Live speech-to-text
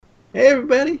Hey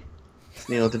everybody, it's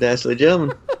Neil the Dastardly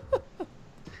Gentleman.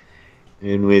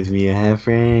 And with me I have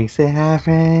Frank. Say hi,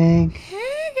 Frank.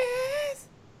 Hey guys!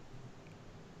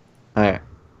 Alright,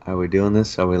 are we doing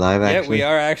this? Are we live Yeah, we actually?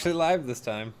 are actually live this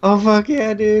time. Oh fuck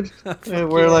yeah, dude. Fuck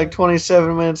We're like yeah.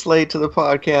 27 minutes late to the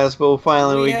podcast, but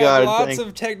finally We we had got it. lots Thank.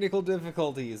 of technical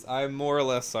difficulties. I'm more or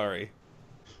less sorry.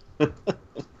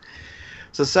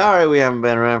 So sorry we haven't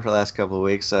been around for the last couple of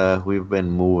weeks. We've been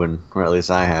moving, or at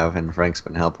least I have, and Frank's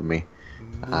been helping me.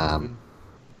 Um,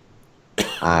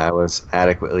 Moving. I was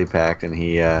adequately packed, and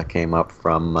he came up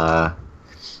from,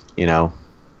 you know,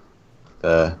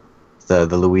 the,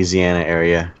 the Louisiana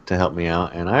area to help me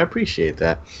out, and I appreciate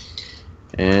that.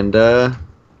 And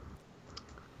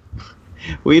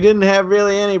we didn't have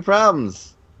really any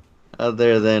problems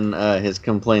other than his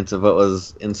complaints of what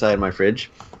was inside my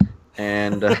fridge,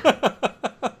 and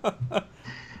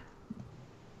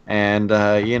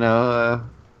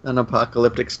an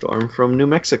apocalyptic storm from New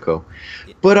Mexico.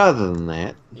 But other than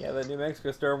that, Yeah, the New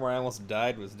Mexico storm where I almost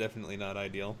died was definitely not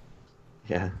ideal.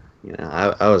 yeah,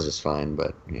 I was just fine.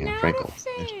 But Not Frank a almost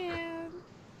died.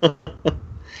 fan.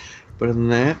 But other than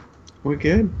that, we're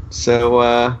good.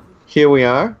 So here we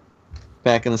are,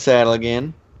 back in the saddle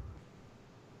again.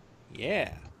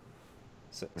 Yeah.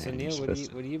 So Man, you're Neil, supposed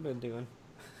to. what have you been doing?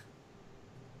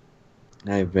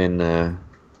 I've been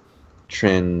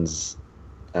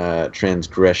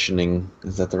transgressioning.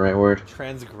 Is that the right word?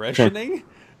 Tra- Transgressioning?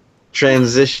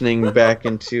 transitioning back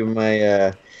into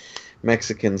my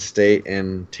Mexican state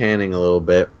and tanning a little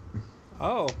bit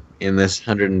Oh. in this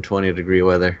 120-degree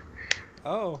weather.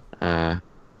 Oh. Uh,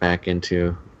 Back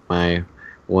into my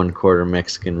one-quarter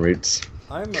Mexican roots.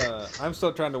 I'm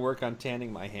still trying to work on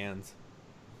tanning my hands.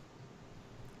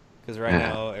 Because right Uh,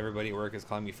 now everybody at work is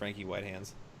calling me Frankie White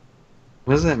Hands.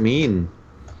 what does that mean?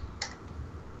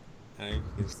 I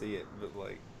can see it, but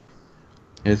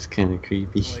It's kind of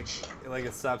creepy. like like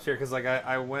it stops here because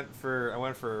I went for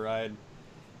a ride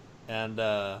and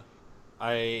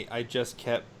I just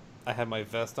kept I had my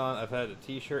vest on. I've had a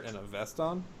t-shirt and a vest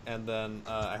on, and then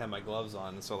I had my gloves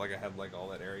on, and so like I had like all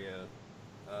that area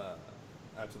uh,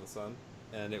 out to the sun,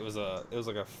 and it was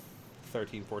like a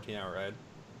 13-14 hour ride.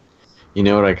 You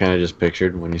know what I kind of just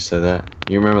pictured when you said that?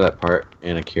 You remember that part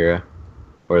in Akira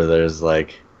where there's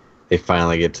like they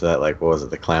finally get to that, like, what was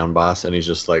it, the clown boss, and he's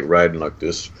just like riding like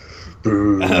this. Oh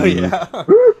Boo, yeah.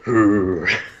 boo.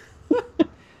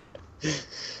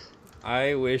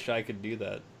 I wish I could do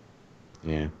that.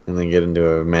 Yeah, and then get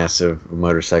into a massive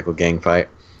motorcycle gang fight.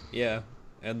 Yeah,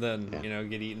 and then Yeah,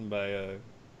 get eaten by a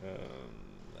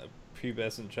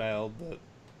pubescent child that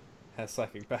has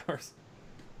psychic powers.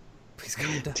 Please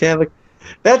calm Tele-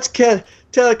 that's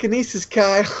telekinesis,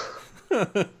 Kyle.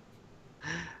 down.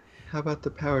 How about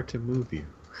the power to move you?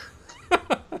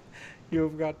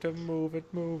 You've got to move it,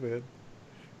 move it.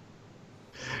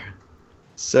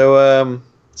 So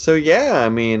yeah, I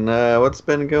mean, what's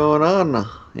been going on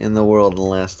in the world in the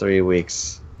last 3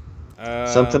 weeks?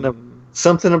 Something ab- Um,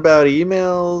 Something about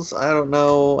emails. I don't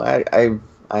know. I.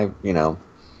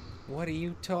 what are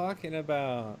you talking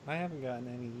about? I haven't gotten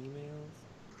any emails.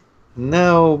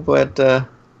 No, but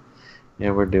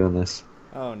yeah, we're doing this.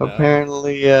 Oh no,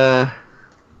 Apparently,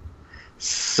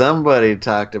 somebody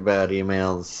talked about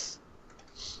emails.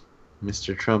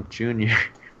 Mr. Trump Jr.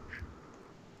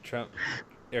 Trump,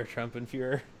 Air Trump and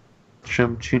Fuhrer.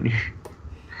 Trump Jr.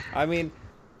 I mean,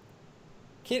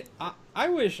 I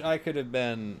wish I could have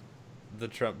been the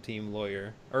Trump team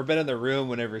lawyer or been in the room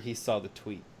whenever he saw the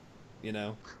tweet. You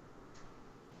know,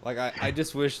 like I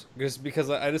just wish just because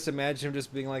I just imagine him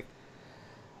just being like,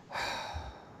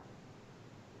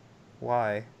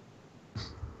 why?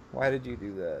 Why did you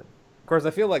do that? Of course,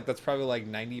 I feel like that's probably like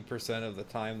 90% of the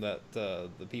time that the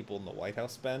people in the White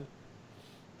House spend.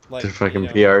 The Like, fucking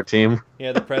PR team.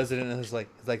 yeah, the president is like,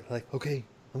 okay,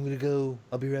 I'm gonna go.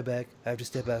 I'll be right back. I have to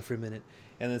step out for a minute.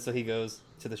 And then so he goes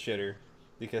to the shitter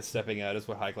because stepping out is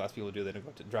what high class people do. They don't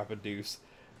go to drop a deuce.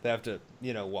 They have to,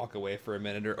 walk away for a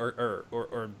minute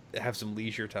or have some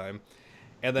leisure time.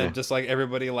 And Yeah. then just like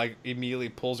everybody like immediately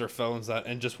pulls their phones out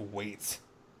and just waits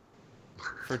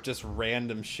for just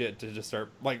random shit to just start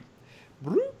like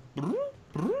You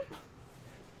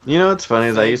know what's funny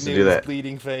is I fake used to do news, that.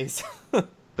 bleeding face.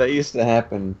 That used to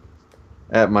happen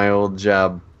at my old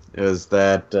job. It was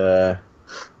that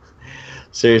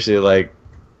seriously, like,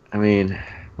 I mean,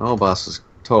 my old boss was a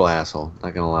total asshole,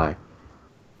 not gonna lie.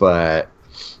 But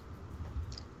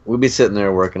we'd be sitting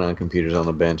there working on computers on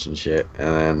the bench and shit, and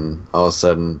then all of a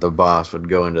sudden the boss would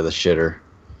go into the shitter,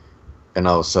 and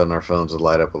all of a sudden our phones would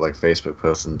light up with like Facebook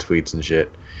posts and tweets and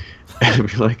shit. And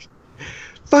it'd be like,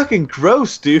 fucking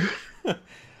gross, dude.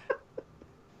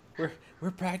 We're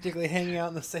We're practically hanging out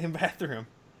in the same bathroom.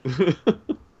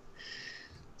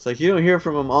 It's like you don't hear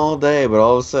from him all day, but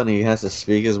all of a sudden he has to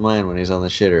speak his mind when he's on the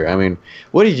shitter. I mean,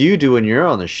 what do you do when you're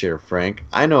on the shitter, Frank?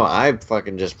 I know I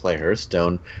fucking just play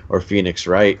Hearthstone or Phoenix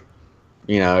Wright,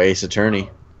 Ace Attorney.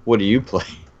 What do you play?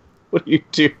 What do you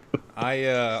do?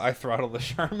 I throttle the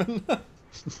Charmin.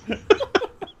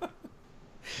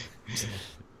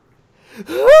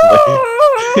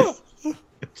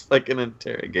 It's like an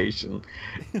interrogation.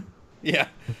 Yeah.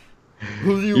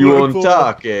 You won't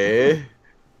talk, eh?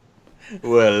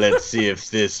 Well, let's see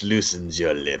if this loosens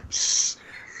your lips.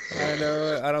 I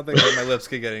know. I don't think that my lips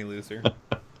could get any looser.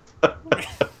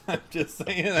 I'm just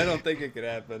saying. I don't think it could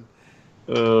happen.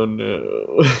 Oh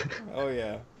no. Oh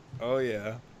yeah. Oh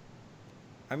yeah.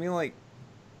 I mean, like,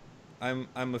 I'm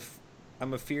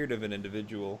afeared of an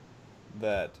individual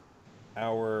that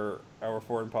our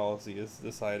foreign policy is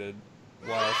decided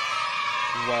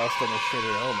whilst on the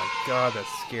shitter. Oh my god, that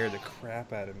scared the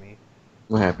crap out of me.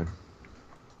 What happened?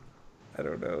 I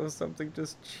don't know. Something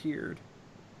just cheered.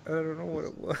 I don't know what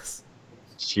it was.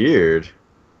 Cheered?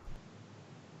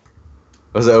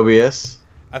 Was it OBS?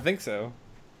 I think so.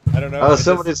 I don't know. Oh,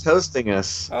 somebody's hosting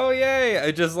us. Oh, yay!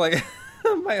 I just, like,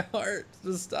 my heart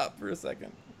just stopped for a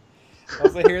second.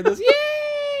 As I hear this,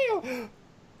 yay!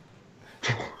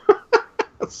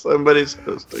 Somebody's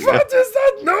hosting us. What is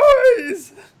that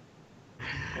noise?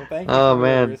 Well, thank you Oh, for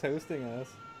man. whoever's hosting us.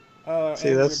 Oh, See,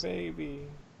 and that's- your baby.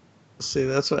 See,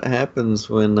 that's what happens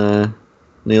when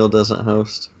Neil doesn't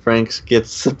host. Frank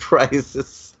gets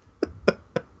surprises.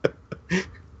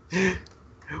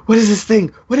 What is this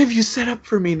thing? What have you set up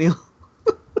for me, Neil?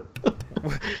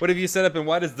 What have you set up, and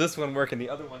why does this one work and the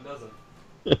other one doesn't?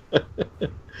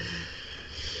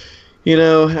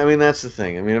 I mean, that's the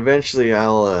thing. I mean, eventually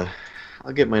I'll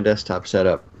get my desktop set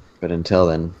up, but until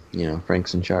then,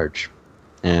 Frank's in charge,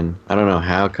 and I don't know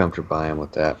how comfortable I am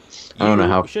with that. I don't know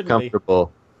how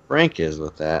comfortable Frank is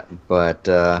with that, but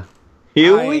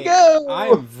here we go.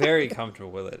 I'm very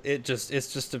comfortable with it.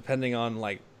 It's just depending on,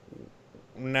 like,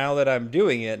 now that I'm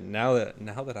doing it, now that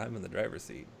I'm in the driver's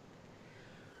seat.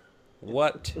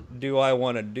 What do I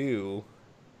want to do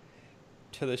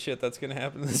to the shit that's gonna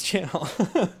happen in this channel?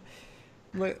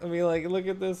 Look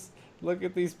at this. Look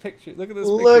at these pictures. Look at this.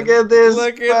 Look picture. at this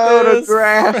Look at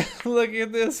photograph. Look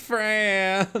at this,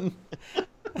 Fran.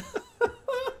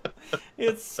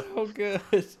 It's so good.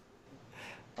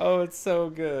 Oh, it's so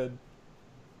good.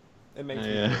 It makes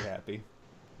me very happy.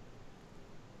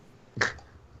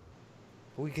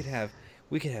 We could have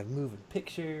moving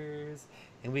pictures,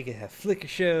 and we could have Flickr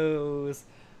shows.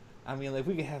 I mean, like,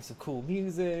 we could have some cool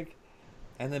music,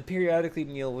 and then periodically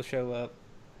Neil will show up.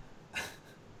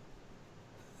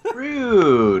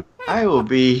 Rude. I will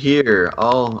be here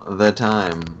all the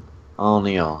time. All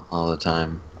Neil, all the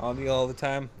time. All Neil all the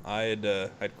time. I'd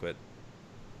quit.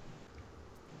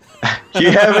 You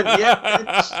haven't yet,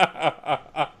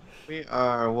 bitch. We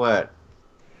are what?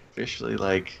 Officially,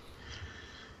 like,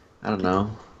 I don't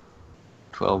know,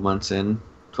 12 months in,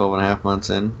 12 and a half months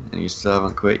in, and you still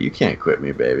haven't quit? You can't quit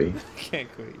me, baby. I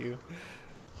can't quit you.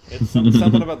 It's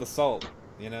something about the salt,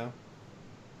 you know?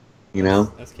 I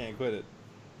just can't quit it.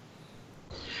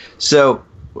 So,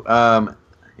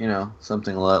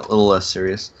 something a little less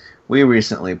serious. We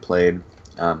recently played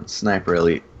Sniper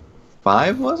Elite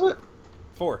 5, was it?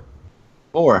 4.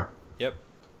 4. Yep.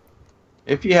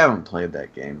 If you haven't played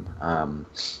that game,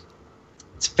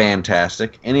 it's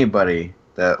fantastic. Anybody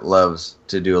that loves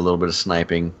to do a little bit of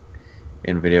sniping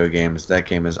in video games, that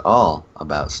game is all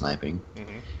about sniping.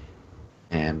 Mm-hmm.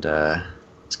 And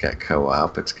it's got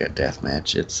co-op, it's got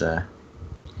deathmatch, it's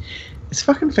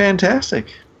fucking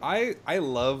fantastic. I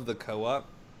love the co-op.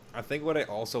 I think what I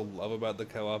also love about the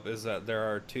co-op is that there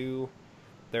are two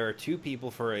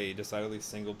people for a decidedly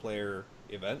single player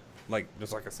event, like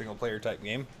just like a single player type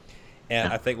game.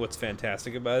 And I think what's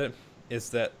fantastic about it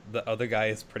is that the other guy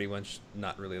is pretty much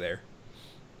not really there.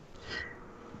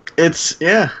 It's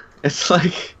like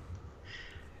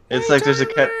there's a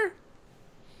cut.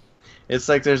 It's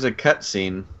like there's a cut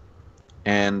scene,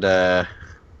 and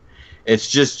it's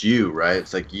just you, right?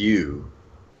 It's like you,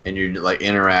 and you're like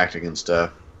interacting and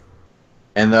stuff,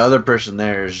 and the other person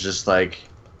there is just like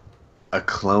a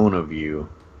clone of you,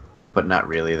 but not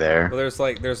really there. Well, there's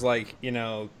like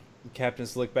Captain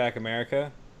Slickback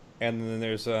America, and then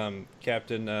there's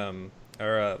Captain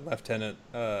or Lieutenant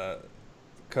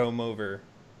Comb Over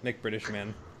Nick British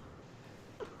Man.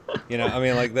 I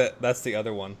mean, like that's the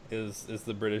other one is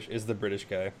the British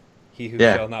guy. He who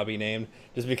shall not be named.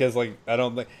 Just because, like, I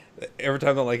don't think every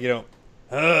time I'm like,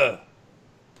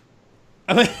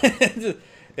 I mean,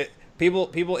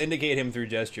 people indicate him through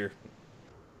gesture.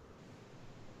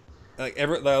 Like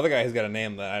the other guy has got a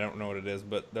name that I don't know what it is,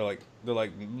 but they're like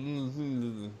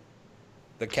the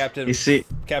You see,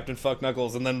 Captain Fuck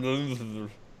Knuckles, and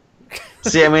then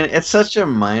see, I mean, it's such a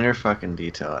minor fucking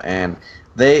detail, and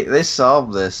they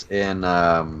solve this in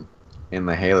the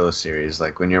Halo series.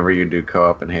 Like whenever you do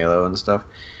co-op in Halo and stuff,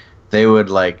 they would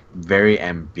like very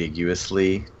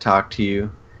ambiguously talk to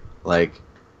you, like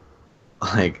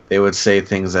they would say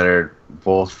things that are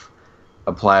both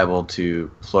applicable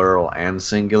to plural and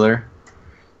singular.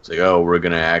 It's like, oh, we're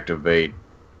gonna activate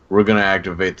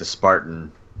the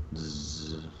Spartan.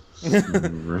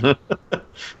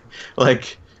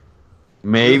 Like,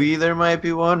 maybe there might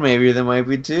be one, maybe there might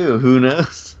be two. Who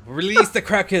knows? release the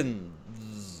Kraken.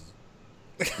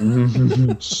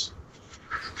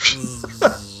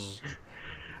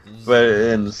 But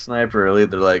in Sniper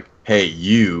Elite, they're like, hey,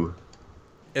 you.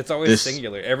 It's always This-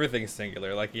 singular. Everything's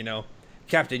singular. Like,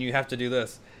 Captain, you have to do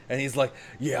this. And he's like,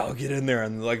 yeah, I'll get in there.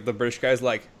 And like the British guy's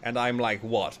like, and I'm like,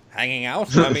 what? Hanging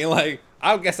out? I mean, like,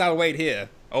 I guess I'll wait here.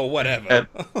 Oh, whatever.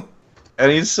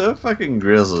 And he's so fucking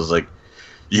grizzled. He's like,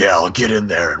 yeah, I'll get in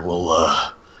there and we'll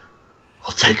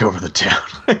take over the town.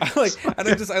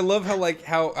 I love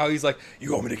how he's like,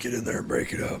 you want me to get in there and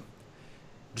break it up?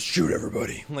 Just shoot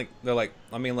everybody. Like, they're like,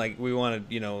 I mean, like, we wanted,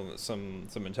 some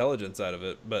intelligence out of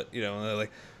it, but, they're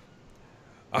like,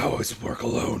 I always work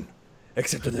alone,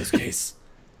 except in this case.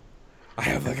 I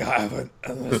have a guy,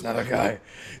 and there's another guy.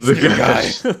 The New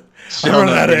guy. I'm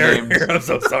running out of air here. I'm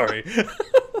so sorry.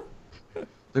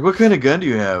 Like, what kind of gun do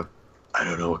you have? I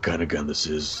don't know what kind of gun this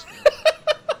is.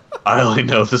 I only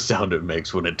know the sound it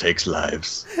makes when it takes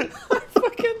lives. I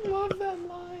fucking love that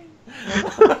line.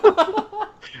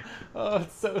 Oh,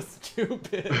 it's so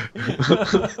stupid.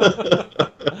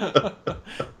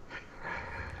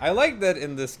 I like that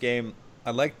in this game.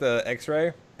 I like the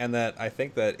X-ray, and that I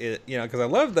think that it, because I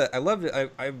love that. I love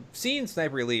it. I've seen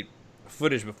Sniper Elite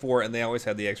footage before, and they always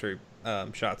had the X-ray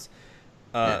shots.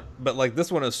 Yeah. But like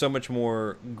this one is so much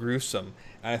more gruesome,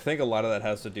 and I think a lot of that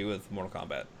has to do with Mortal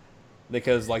Kombat,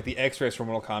 because like the X-rays from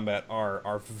Mortal Kombat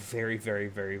are very, very,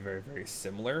 very, very, very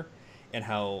similar, in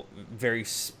how very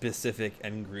specific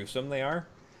and gruesome they are,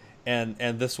 and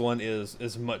this one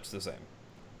is much the same,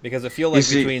 because I feel like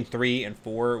between 3 and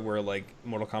 4, where like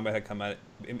Mortal Kombat had come out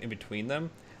in between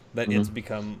them, that it's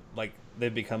become like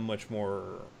they've become much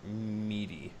more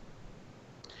meaty.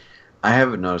 I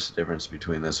haven't noticed a difference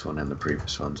between this one and the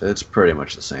previous ones. It's pretty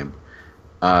much the same.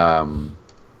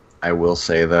 I will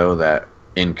say, though, that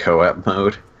in co-op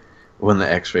mode, when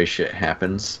the X-ray shit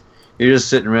happens, you're just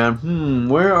sitting around,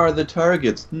 where are the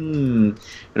targets? And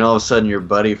all of a sudden your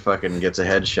buddy fucking gets a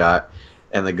headshot,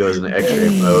 and then goes into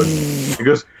X-ray mode. It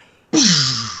goes,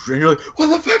 and you're like, what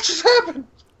the fuck just happened?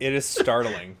 It is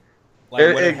startling.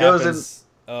 Like when it goes happens,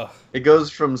 It goes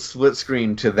from split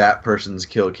screen to that person's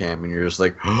kill cam, and you're just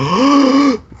like,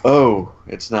 oh,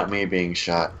 it's not me being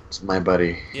shot. It's my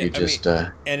buddy. Yeah,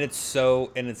 and it's so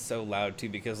loud too,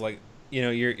 because like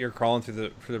you're crawling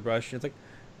through the brush, and it's like,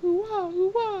 ooh-wah,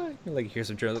 ooh-wah. You like hear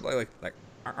some trailers like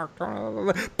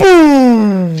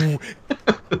boom.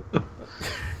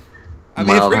 I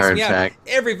mean, it freaks me out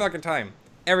every fucking time.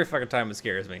 Every fucking time it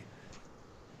scares me.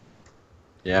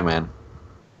 Yeah, man.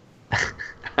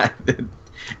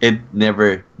 It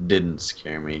never didn't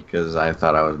scare me because I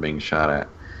thought I was being shot at.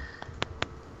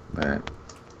 But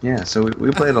yeah, so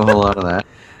we played a whole lot of that.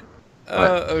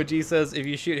 OG says, if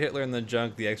you shoot Hitler in the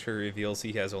junk, the X-ray reveals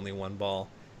he has only one ball.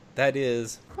 That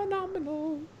is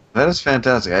phenomenal. That is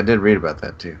fantastic. I did read about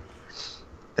that too.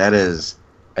 That is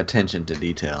attention to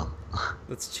detail.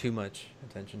 That's too much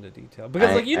attention to detail.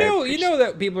 Because you know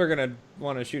that people are gonna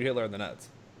want to shoot Hitler in the nuts.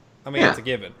 I mean, it's a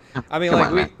given. I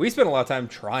mean, we spent a lot of time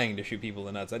trying to shoot people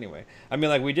in the nuts anyway. I mean,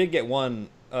 like, we did get one,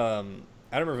 I don't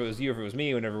remember if it was you or if it was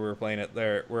me whenever we were playing it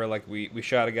there, where, like, we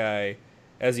shot a guy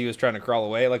as he was trying to crawl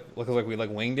away. Like we, like,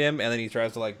 winged him, and then he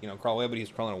tries to, like, crawl away, but he's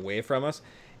crawling away from us.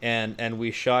 And we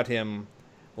shot him,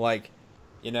 like,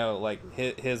 like,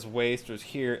 his waist was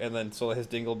here, and then so his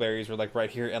dingleberries were, like, right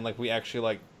here, and, like, we actually,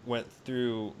 like, went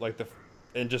through, like,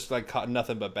 and just, like, caught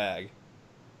nothing but bag,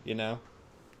 Yeah.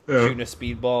 Shooting a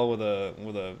speedball with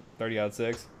a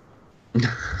 30-06.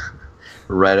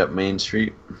 Right up Main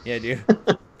Street. Yeah, dude.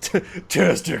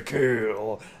 Test a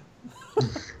kill.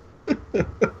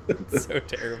 It's so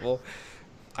terrible.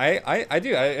 I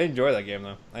enjoy that game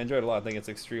though. I enjoy it a lot. I think it's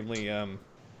extremely I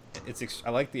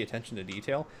like the attention to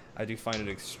detail. I do find it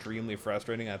extremely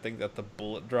frustrating. I think that the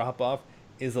bullet drop off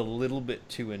is a little bit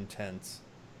too intense.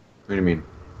 What do you mean?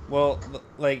 Well,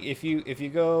 like if you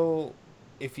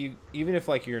even if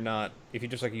like you're not, if you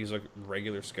just like use like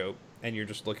regular scope and you're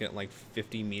just looking at like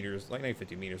 50 meters, like not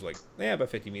 50 meters, like about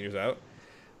 50 meters out,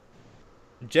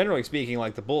 generally speaking,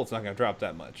 like the bullet's not gonna drop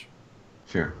that much.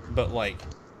 Sure. But like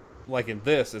in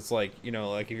this, it's like, you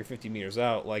know, like if you're 50 meters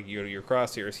out, like your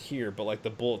crosshair is here, but like the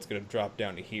bullet's gonna drop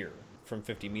down to here from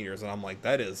 50 meters, and I'm like,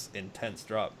 that is intense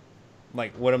drop.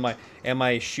 Like, what am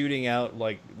I shooting out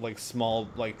like small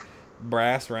like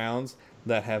brass rounds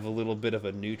that have a little bit of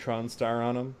a neutron star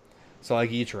on them? So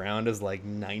like each round is like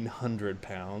 900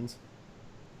 pounds.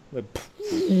 Like,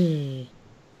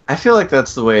 I feel like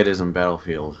that's the way it is in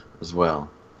Battlefield as well.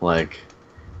 Like,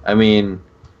 I mean,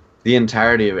 the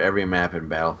entirety of every map in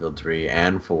Battlefield 3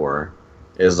 and 4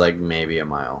 is like maybe a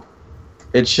mile.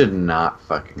 It should not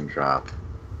fucking drop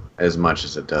as much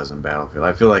as it does in Battlefield.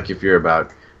 I feel like if you're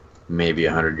about maybe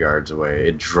 100 yards away,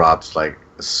 it drops like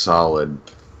a solid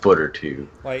foot or two.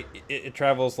 like it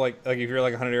travels like if you're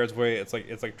like 100 yards away, it's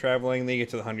like traveling. Then you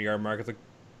get to the 100-yard mark. It's like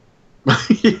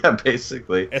Yeah,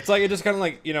 basically. It's like it just kind of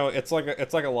like, you know, it's like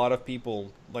a lot of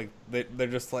people like they're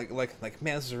just like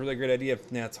man, this is a really great idea.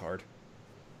 Nah, it's hard,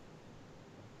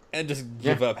 and just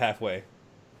give up halfway.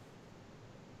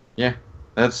 Yeah,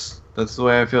 that's the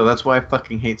way I feel. That's why I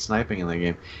fucking hate sniping in the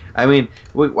game. I mean,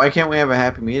 why can't we have a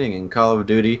happy medium in Call of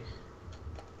Duty?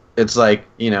 It's like,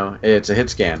 you know, it's a hit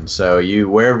scan, so you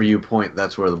wherever you point,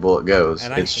 that's where the bullet goes.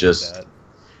 And It's just, that.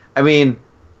 I mean,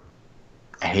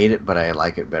 I hate it, but I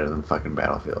like it better than fucking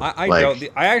Battlefield. I like, don't.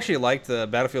 I actually liked the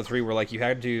Battlefield 3 where like you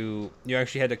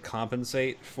actually had to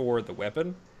compensate for the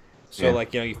weapon. So Yeah.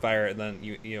 like, you know, you fire it and then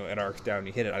you know it arcs down and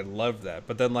you hit it. I loved that.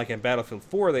 But then like in Battlefield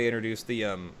 4 they introduced the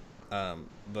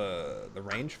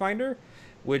rangefinder,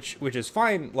 which is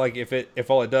fine. Like if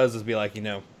all it does is be like, you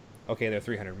know, okay, they're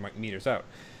 300 meters out.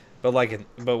 But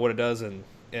but what it does in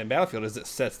Battlefield is it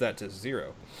sets that to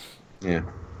 0. Yeah.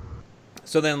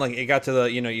 So then like it got to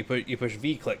the, you know, you push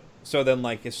V click. So then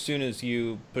like as soon as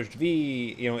you pushed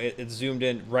V, you know, it zoomed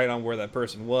in right on where that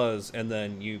person was, and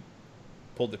then you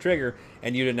pulled the trigger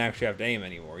and you didn't actually have to aim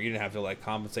anymore. You didn't have to like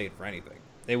compensate for anything.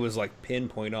 It was like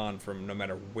pinpoint on from no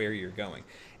matter where you're going.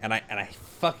 And I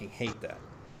fucking hate that.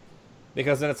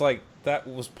 Because then it's like that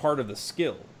was part of the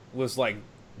skill. Was like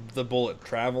the bullet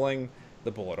traveling, the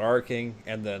bullet arcing,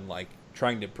 and then like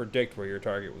trying to predict where your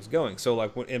target was going. So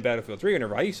like in Battlefield 3,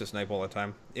 whenever I used to snipe all the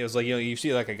time, it was like, you know, you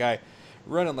see like a guy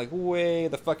running like way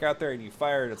the fuck out there and you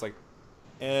fire and it's like,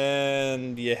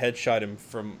 and you headshot him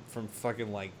from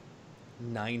fucking like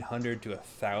 900 to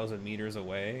 1,000 meters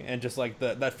away, and just like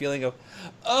that feeling of,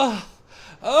 oh,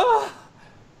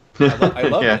 I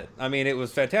loved Yeah. it. I mean, it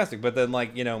was fantastic. But then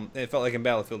like, you know, it felt like in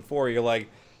Battlefield 4, you're like,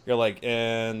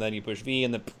 and then you push V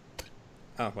and then,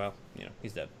 oh well, you know,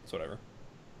 he's dead. It's whatever.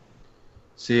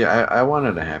 See, I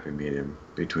wanted a happy medium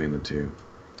between the two.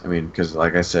 I mean, because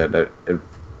like I said, it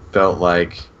felt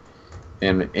like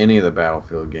in any of the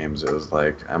Battlefield games, it was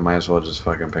like I might as well just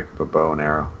fucking pick up a bow and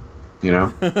arrow, you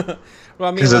know? Well,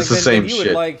 I mean, 'Cause like, it's the then same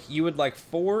you would like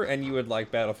 4 and you would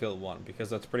like Battlefield 1, because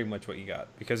that's pretty much what you got.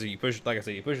 Because you push, like I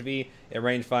said, you push V, it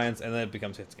range finds, and then it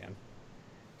becomes hit scan.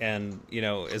 And you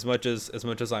know, as much as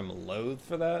I'm loath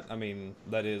for that, I mean,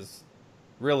 that is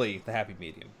really the happy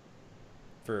medium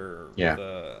for Yeah.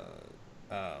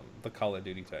 the Call of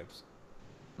Duty types.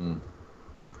 Mm.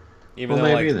 Even Well,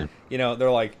 though maybe like then. you know, they're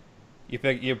like, you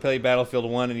play Battlefield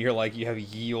 1 and you're like, you have a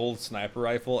ye old sniper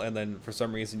rifle, and then for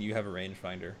some reason you have a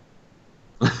rangefinder.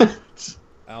 I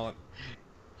don't,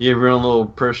 You have your own little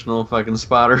personal fucking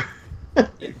spotter. yeah,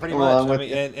 pretty Come along much. I with mean,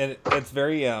 you. and it's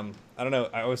very I don't know.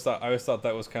 I always thought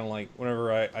that was kind of like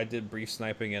whenever I did brief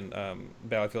sniping in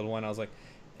Battlefield 1, I was like,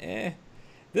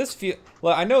 this feel.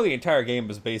 Well, I know the entire game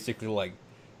is basically like.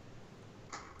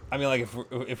 I mean, like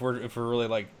if we're really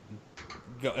like,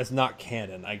 it's not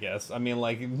canon, I guess. I mean,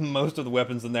 like most of the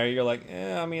weapons in there, you're like,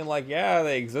 I mean, like yeah,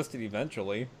 they existed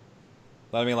eventually.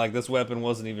 I mean, like this weapon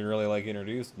wasn't even really like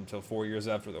introduced until 4 years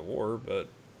after the war, but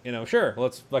you know, sure,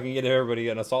 let's fucking get everybody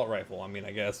an assault rifle. I mean,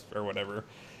 I guess, or whatever.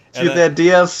 And Get that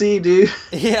DLC, dude.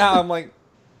 yeah, I'm like,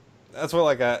 that's what,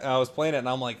 like, I was playing it, and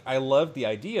I'm like, I loved the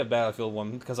idea of Battlefield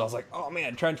 1, because I was like, oh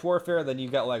man, trench warfare. Then you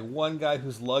got like one guy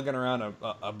who's lugging around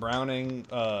a Browning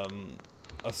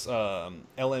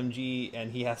LMG,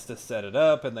 and he has to set it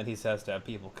up, and then he has to have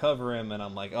people cover him, and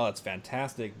I'm like, oh, it's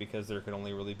fantastic, because there can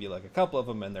only really be like a couple of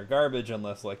them, and they're garbage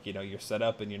unless, like, you know, you're set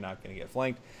up and you're not going to get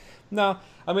flanked. No,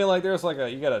 I mean, like, there's like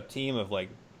you got a team of like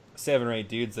 7 or 8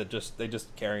 dudes that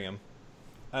just carry him,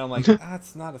 and I'm like,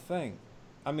 that's not a thing.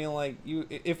 I mean, like,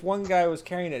 if one guy was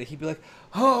carrying it, he'd be like,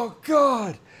 oh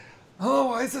god, oh,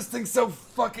 why is this thing so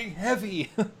fucking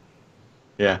heavy?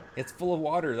 Yeah. It's full of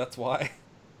water, that's why.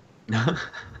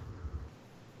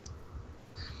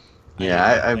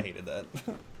 Yeah, I hated that.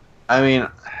 I mean,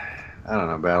 I don't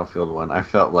know, Battlefield 1, I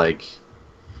felt like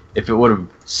if it would have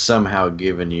somehow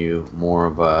given you more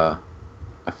of a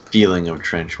a feeling of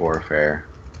trench warfare,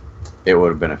 it would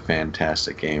have been a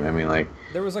fantastic game. I mean, like,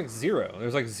 there was like zero.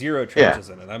 There's like zero yeah, trenches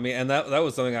in it. I mean, and that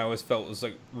was something I always felt was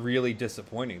like really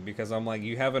disappointing because I'm like,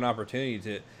 you have an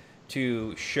opportunity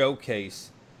to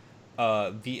showcase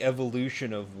the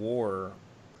evolution of war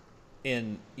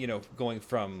in going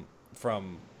from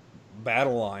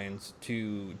battle lines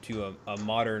to a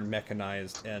modern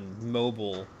mechanized and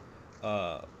mobile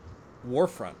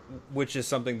warfront, which is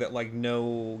something that like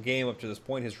no game up to this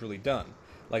point has really done.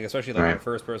 Like especially like in right,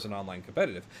 first person online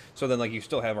competitive. So then like you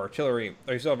still have artillery,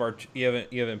 or you still have you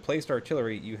haven't placed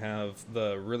artillery. You have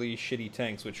the really shitty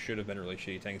tanks, which should have been really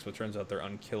shitty tanks, but turns out they're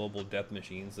unkillable death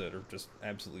machines that are just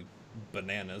absolutely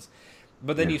bananas.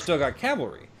 But then yeah, you still got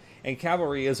cavalry. And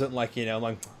cavalry isn't like,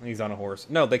 like he's on a horse.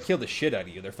 No, they kill the shit out of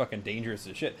you. They're fucking dangerous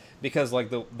as shit. Because like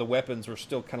the weapons were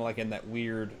still kind of like in that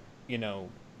weird,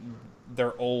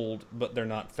 they're old, but they're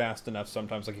not fast enough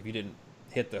sometimes. Like if you didn't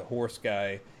hit the horse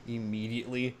guy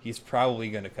immediately, he's probably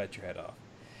going to cut your head off.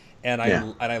 And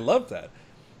I love that.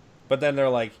 But then they're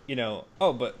like,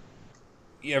 oh, but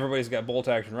everybody's got bolt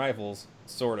action rifles,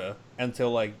 sorta,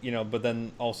 until like, but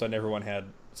then all of a sudden everyone had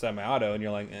semi-auto, and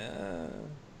you're like,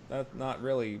 that's not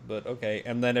really, but okay.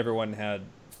 And then everyone had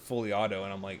fully auto,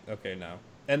 and I'm like, okay, no.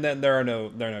 And then there are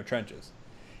no trenches,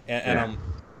 and yeah.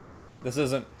 this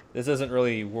isn't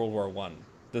really World War One.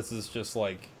 This is just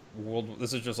like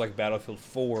Battlefield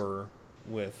 4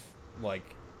 with like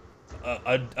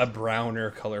a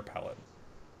browner color palette.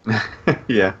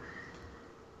 Yeah,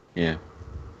 yeah,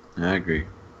 I agree.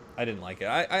 I didn't like it.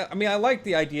 I mean, I like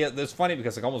the idea. It's funny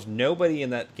because like almost nobody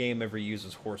in that game ever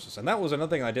uses horses, and that was another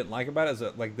thing I didn't like about it. Is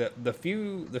that like the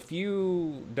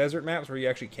few desert maps where you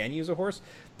actually can use a horse,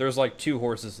 there's like 2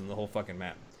 horses in the whole fucking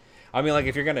map. I mean, like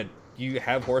if you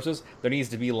have horses, there needs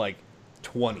to be like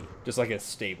 20, just like a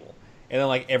stable, and then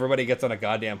like everybody gets on a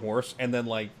goddamn horse, and then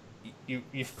like you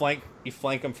flank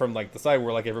them from like the side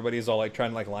where like everybody's all like trying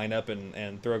to like line up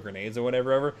and throw grenades or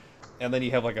whatever, and then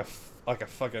you have like a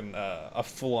fucking a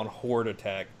full on horde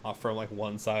attack from like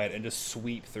one side and just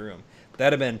sweep through them.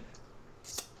 That'd have been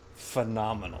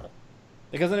phenomenal,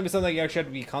 because then it'd be something you actually have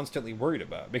to be constantly worried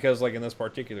about. Because like in this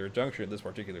particular juncture, this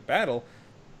particular battle,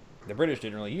 the British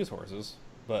didn't really use horses,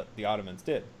 but the Ottomans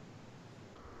did.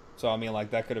 So I mean,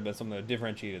 like that could have been something that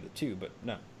differentiated the two, but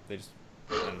no, they just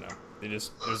I don't know.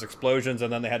 There's explosions,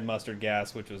 and then they had mustard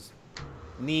gas, which was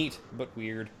neat but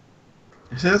weird.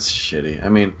 That's shitty. I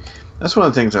mean, that's one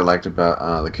of the things I liked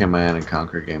about the Command and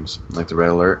Conquer games, like the Red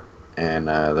Alert and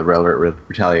the Red Alert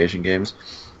Retaliation games.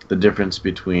 The difference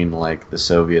between like the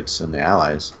Soviets and the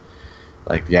Allies,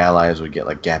 like the Allies would get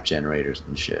like gap generators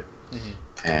and shit,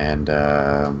 and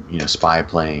spy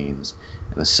planes,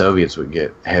 and the Soviets would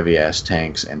get heavy ass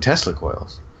tanks and Tesla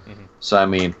coils. So I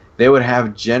mean, they would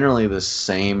have generally the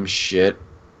same shit,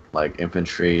 like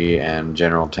infantry and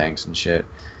general tanks and shit.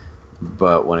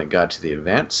 But when it got to the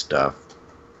advanced stuff,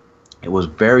 it was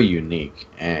very unique,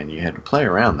 and you had to play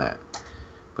around that.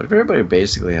 But if everybody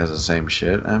basically has the same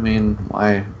shit, I mean,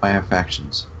 why have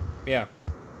factions? Yeah,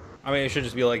 I mean, it should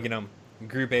just be like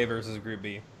Group A versus Group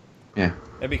B. Yeah,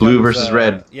 It becomes, blue versus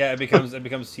red. Yeah, it becomes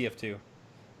TF2.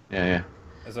 Yeah, yeah.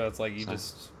 And so it's like you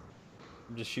just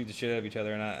shoot the shit out of each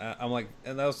other, and I'm like,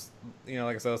 and that was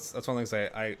like I said, that's one of the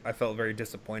things I felt very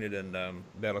disappointed in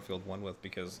Battlefield 1 with,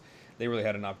 because they really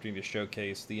had an opportunity to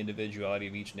showcase the individuality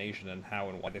of each nation and how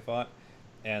and why they fought,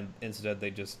 and instead they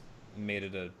just made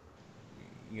it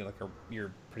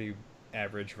your pretty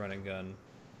average run and gun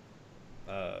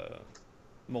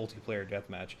multiplayer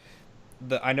deathmatch.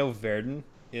 I know Verden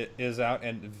is out,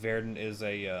 and Verden is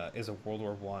a World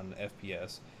War One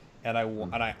FPS, and I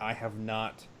have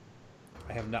not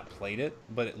played it,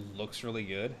 but it looks really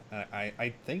good.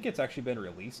 I think it's actually been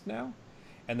released now,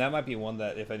 and that might be one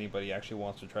that if anybody actually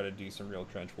wants to try to do some real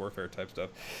trench warfare type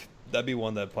stuff, that'd be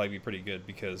one that'd probably be pretty good,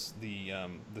 because the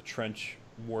trench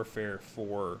warfare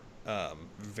for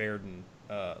Verden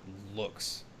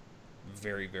looks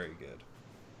very, very good.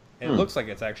 And it looks like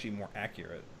it's actually more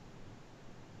accurate.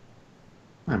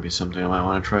 Might be something I might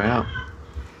want to try out.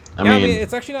 I mean,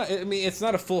 it's actually not. I mean, it's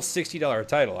not a full $60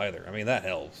 title either. I mean, that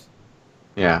helps.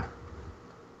 Yeah.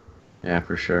 Yeah,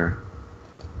 for sure.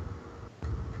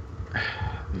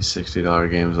 These $60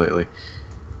 games lately,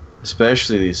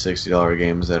 especially these $60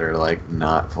 games that are like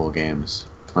not full games,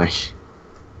 like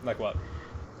what?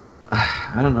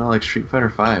 I don't know, like Street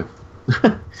Fighter 5.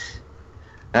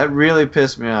 That really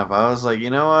pissed me off. I was like, you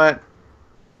know what?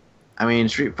 I mean,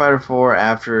 Street Fighter 4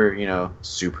 after,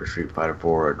 Super Street Fighter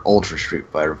 4 and Ultra Street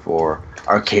Fighter 4,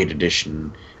 Arcade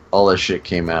Edition, all this shit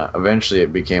came out. Eventually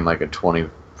it became like a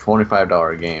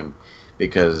 $25 game,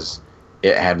 because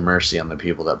it had mercy on the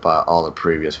people that bought all the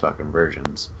previous fucking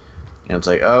versions. And it's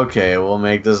like, okay, we'll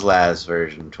make this last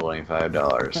version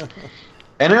 $25.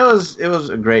 And it was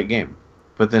a great game.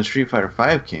 But then Street Fighter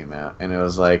V came out, and it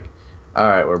was like, all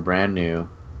right, we're brand new.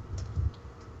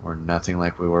 We're nothing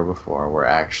like we were before. We're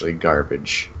actually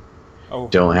garbage. Oh,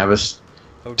 Don't have a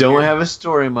oh don't dear. have a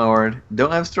story mode.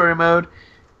 Don't have story mode,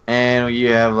 and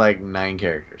you have like 9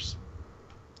 characters.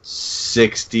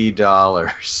 $60.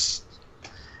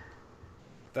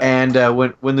 That- And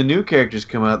when the new characters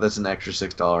come out, that's an extra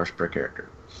 $6 per character.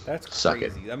 That's Suck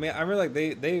it. crazy. I mean, I remember like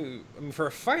I mean, for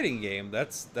a fighting game,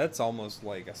 that's almost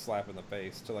like a slap in the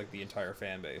face to like the entire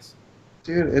fan base.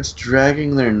 Dude, it's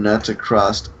dragging their nuts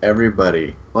across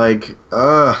everybody. Like,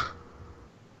 ugh.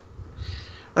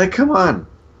 Like, come on.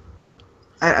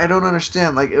 I don't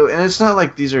understand. Like, and it's not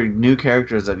like these are new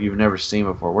characters that you've never seen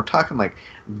before. We're talking like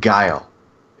Guile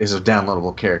is a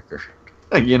downloadable character.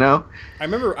 You know? I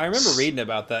remember reading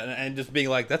about that and just being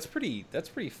like, that's pretty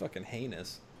fucking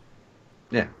heinous.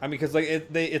 Yeah. I mean, because like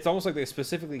it's almost like they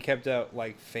specifically kept out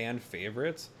like fan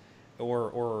favorites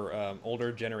or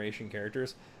older generation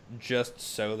characters just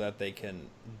so that they can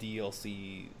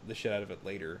DLC the shit out of it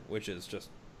later, which is just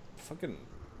fucking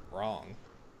wrong.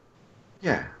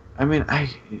 Yeah. I mean, I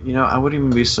wouldn't even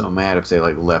be so mad if they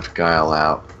like left Guile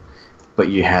out, but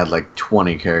you had like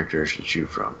 20 characters to choose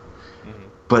from. Mm-hmm.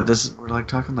 But we're like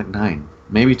talking like 9,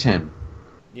 maybe 10.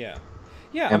 Yeah.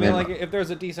 Yeah, I And mean, then- like if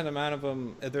there's a decent amount of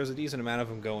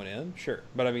them, going in, sure.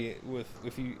 But I mean,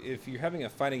 if you're having a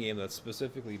fighting game that's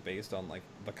specifically based on like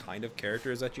the kind of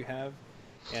characters that you have,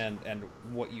 and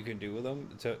what you can do with them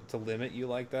to limit you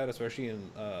like that, especially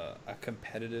in a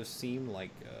competitive scene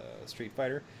like Street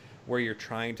Fighter, where you're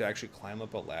trying to actually climb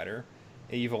up a ladder,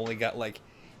 and you've only got like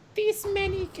these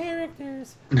many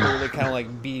characters to really kind of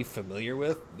like be familiar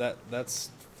with. That's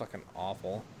fucking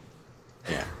awful.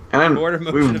 Yeah. And then Forward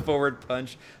motion, forward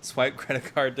punch, swipe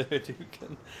credit card to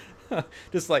Hadouken.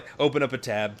 Just like open up a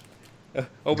tab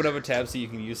so you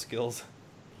can use skills.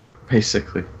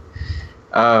 basically.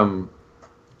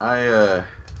 I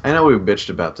know we've bitched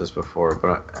about this before,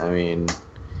 but I mean,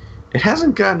 it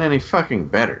hasn't gotten any fucking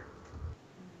better.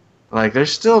 Like, they're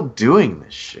still doing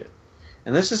this shit.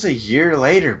 And this is a year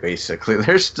later, basically.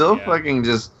 They're still Yeah. fucking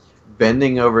just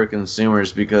bending over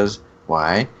consumers because,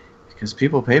 why? Because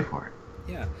people pay for it.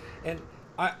 Yeah, and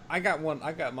I got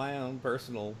my own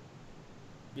personal,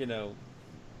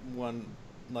 one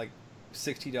like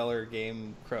 $60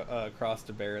 game cross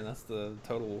to bear, and that's the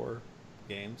Total War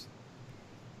games.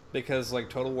 Because like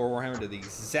Total War Warhammer did the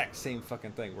exact same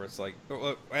fucking thing, where it's like,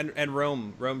 and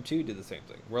Rome 2 did the same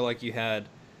thing, where like you have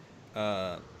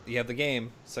the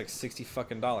game, it's like $60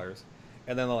 fucking dollars,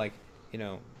 and then they're like,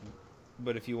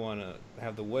 but if you want to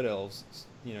have the Wood Elves,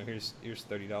 here's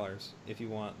 $30. If you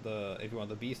want the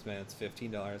Beastmen, it's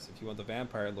 $15. If you want the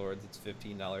Vampire Lords, it's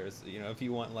 $15. If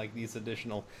you want like these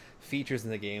additional features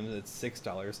in the game, it's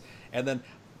 $6. And then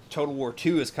Total War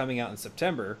 2 is coming out in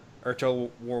September, or Total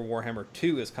War Warhammer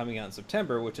 2 is coming out in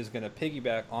September, which is going to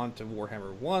piggyback onto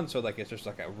Warhammer 1, so like it's just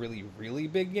like a really, really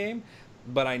big game.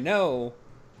 But I know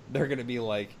they're going to be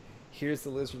like, here's the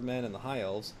Lizardmen and the High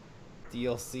Elves,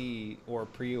 DLC or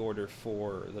pre-order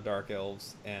for the Dark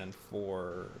Elves and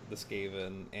for the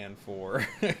Skaven and for,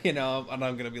 and I'm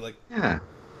going to be like, Yeah.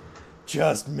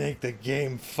 just make the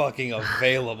game fucking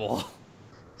available.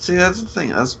 See, that's the thing.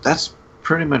 That's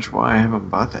pretty much why I haven't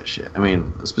bought that shit. I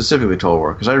mean, specifically Total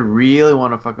War, because I really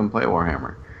want to fucking play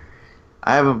Warhammer.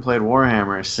 I haven't played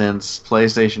Warhammer since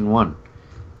PlayStation 1.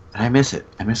 And I miss it.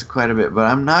 I miss it quite a bit. But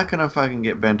I'm not going to fucking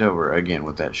get bent over again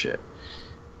with that shit.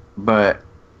 But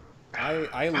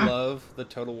I love the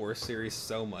Total War series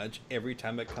so much. Every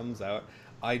time it comes out,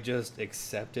 I just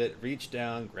accept it, reach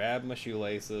down, grab my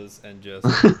shoelaces, and just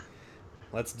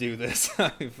let's do this.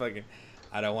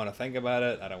 I don't want to think about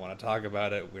it. I don't want to talk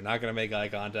about it. We're not going to make eye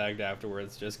contact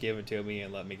afterwards. Just give it to me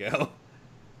and let me go.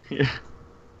 yeah.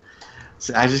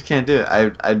 See, I just can't do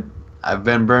it. I've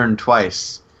been burned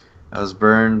twice. I was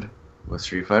burned with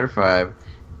Street Fighter V,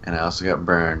 and I also got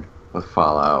burned with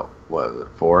Fallout. What was it,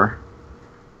 4?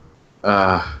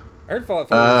 I heard Fallout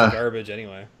 4 was garbage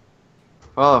anyway.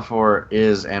 Fallout 4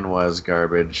 is and was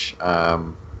garbage.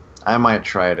 I might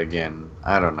try it again.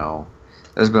 I don't know.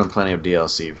 There's been plenty of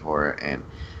DLC for it, and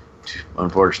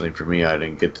unfortunately for me, I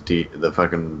didn't get the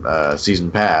fucking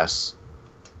season pass.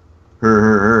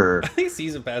 I think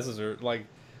season passes are like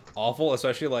awful,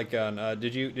 especially like on.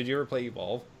 Did you ever play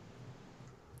Evolve?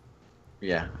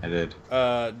 Yeah, I did.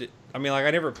 I mean, like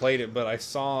I never played it, but I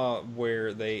saw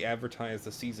where they advertised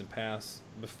the season pass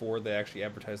before they actually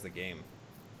advertised the game.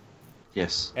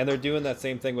 Yes. And they're doing that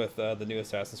same thing with the new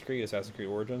Assassin's Creed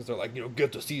Origins. They're like,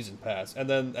 get the season pass, and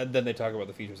then they talk about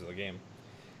the features of the game.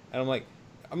 And I'm like,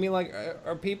 I mean, like,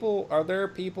 are there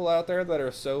people out there that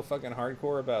are so fucking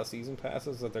hardcore about season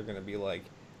passes that they're gonna be like,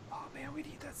 oh man, we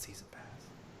need that season pass.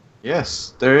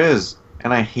 Yes, there is,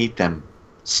 and I hate them.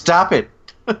 Stop it.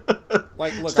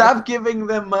 Like, look, Stop giving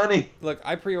them money. Look,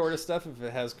 I pre-order stuff if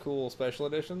it has cool special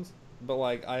editions, but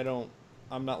like,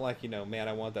 I'm not like, man,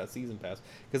 I want that season pass.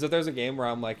 Because if there's a game where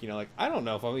I'm like, like, I don't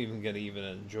know if I'm even gonna even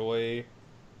enjoy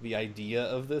the idea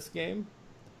of this game,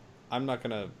 I'm not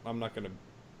gonna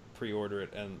pre-order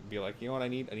it and be like, you know what I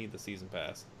need the season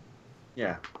pass.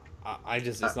 Yeah. I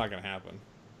just, it's not gonna happen.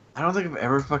 I don't think I've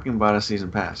ever fucking bought a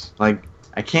season pass. Like,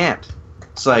 I can't.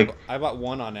 It's like I bought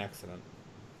one on accident.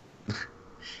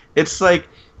 it's like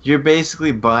you're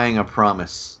basically buying a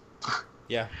promise.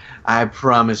 Yeah. I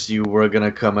promise you we're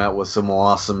gonna come out with some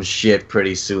awesome shit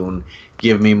pretty soon.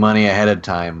 Give me money ahead of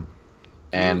time.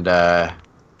 And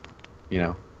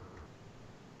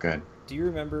good. Do you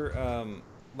remember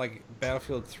like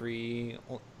Battlefield 3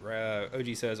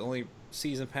 OG says only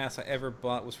season pass I ever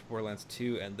bought was for Borderlands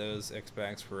 2 and those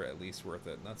X-Backs were at least worth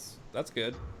it. That's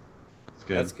good.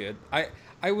 That's good.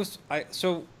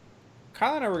 So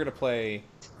Kyle and I were gonna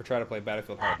try to play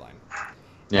Battlefield Hardline.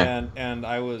 Yeah. And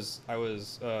I was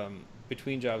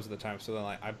between jobs at the time, so then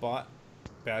I bought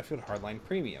Battlefield Hardline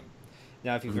Premium.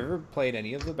 Now, if you've ever played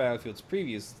any of the Battlefields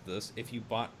previous to this, if you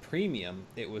bought Premium,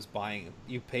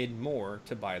 you paid more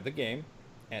to buy the game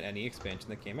and any expansion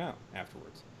that came out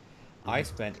afterwards. I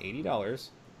spent $80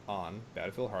 on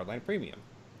Battlefield Hardline Premium.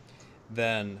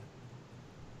 Then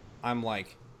I'm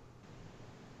like,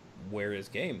 where is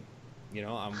game?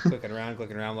 I'm clicking around.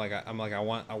 I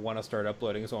want to start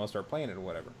uploading, so I want to start playing it or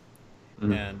whatever.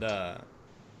 Mm-hmm. And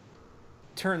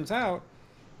turns out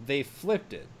they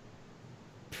flipped it.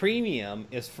 Premium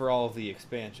is for all of the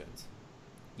expansions.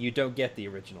 You don't get the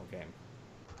original game.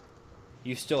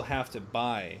 You still have to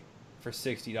buy for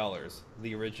 $60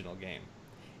 the original game.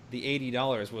 The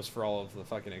 $80 was for all of the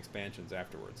fucking expansions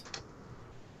afterwards.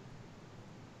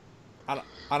 And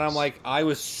I'm like, I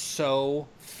was so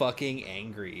fucking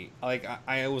angry. Like,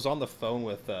 I was on the phone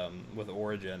with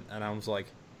Origin, and I was like,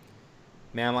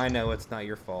 ma'am, I know it's not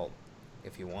your fault.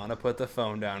 If you want to put the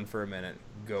phone down for a minute,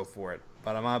 go for it.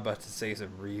 But I'm about to say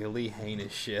some really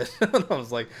heinous shit. And I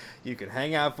was like, you can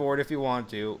hang out for it if you want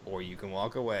to, or you can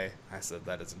walk away. I said,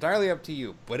 that is entirely up to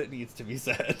you, but it needs to be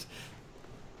said.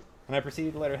 And I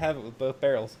proceeded to let her have it with both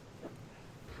barrels.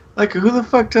 Like, who the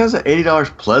fuck does it?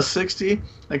 $80 plus 60?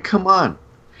 Like, come on.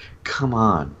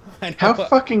 How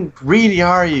fucking greedy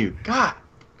are you? God.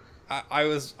 I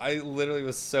literally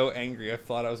was so angry. I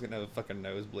thought I was gonna have a fucking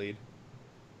nosebleed.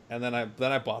 And then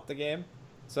I bought the game.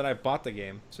 So then I bought the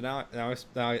game. So now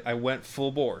I went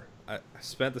full bore. I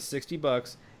spent the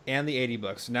 $60 and the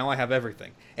 $80. So now I have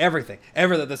everything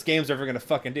that this game's ever gonna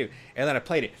fucking do. And then I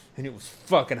played it, and it was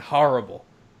fucking horrible.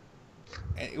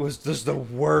 It was just the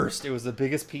worst. It was the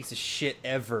biggest piece of shit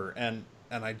ever. And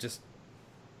I just,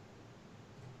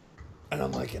 and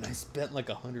I'm like, and I spent like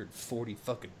 $140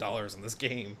 fucking dollars on this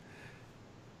game.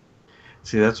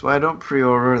 See, that's why I don't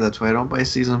pre-order. That's why I don't buy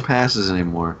season passes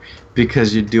anymore.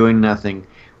 Because you're doing nothing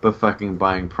but fucking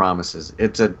buying promises.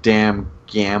 It's a damn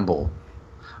gamble.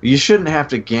 You shouldn't have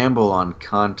to gamble on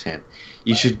content.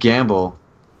 You should gamble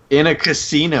in a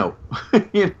casino.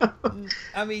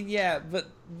 I mean, yeah, but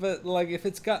like if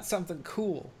it's got something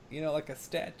cool, like a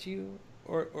statue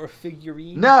or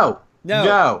figurine. No.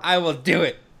 I will do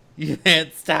it. You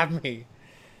can't stop me.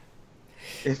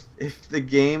 If the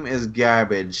game is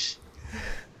garbage,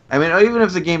 I mean, even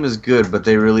if the game is good, but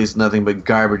they release nothing but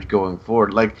garbage going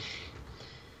forward, like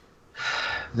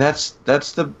that's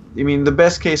the. I mean, the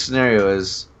best case scenario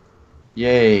is,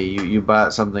 yay, you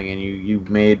bought something and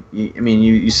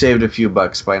you saved a few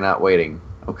bucks by not waiting.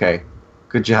 Okay,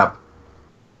 good job.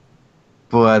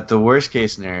 But the worst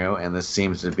case scenario, and this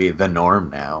seems to be the norm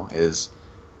now, is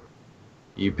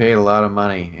you paid a lot of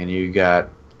money and you got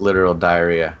literal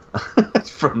diarrhea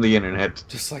from the internet.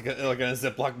 Just like in a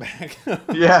Ziploc bag.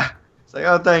 Yeah. It's like,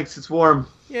 oh, thanks, it's warm.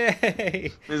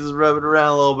 Yay. This is rubbing around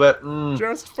a little bit.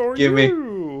 Just for give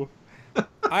you.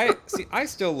 I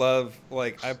still love,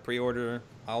 like, I'll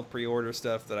pre-order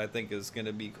stuff that I think is going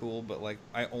to be cool, but, like,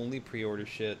 I only pre-order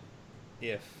shit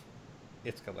if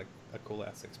it's got, like, a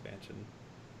cool-ass expansion,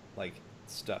 like,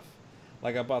 stuff.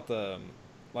 Like, I bought the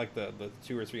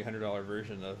 $200 or $300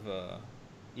 version of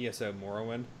ESO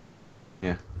Morrowind.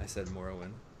 Yeah. I said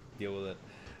Morrowind. Deal with it.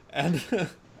 And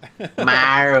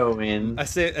Morrowind. I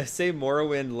say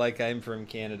Morrowind like I'm from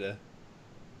Canada.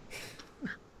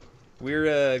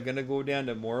 We're gonna go down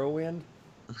to Morrowind.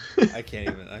 I can't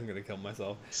even. I'm gonna kill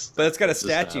myself. But it's got a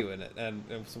statue in it, and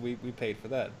so we paid for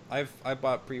that. I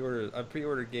bought pre-order. I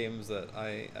pre-ordered games that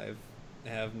I've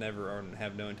have never or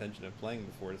have no intention of playing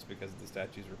before, just because the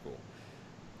statues were cool,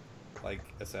 like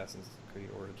Assassin's Creed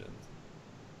Origins.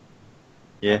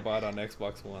 Yeah. I bought on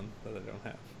Xbox One that I don't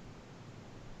have.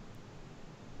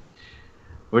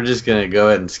 We're just gonna go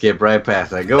ahead and skip right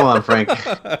past that. Go on, Frank.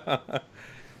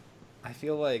 I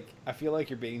feel like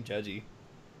you're being judgy.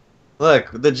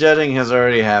 Look, the judging has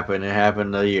already happened. It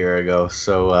happened a year ago,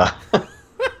 so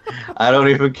I don't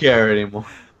even care anymore.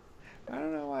 I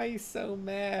don't know why he's so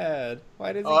mad.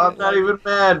 Why does he? I'm not even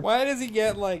mad. Why does he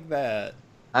get like that?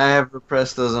 I have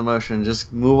repressed those emotions.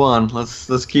 Just move on.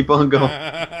 Let's keep on going.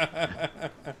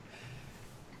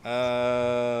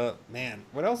 Man,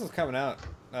 what else is coming out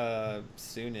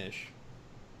soonish?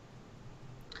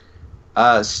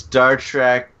 Star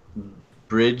Trek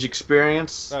Bridge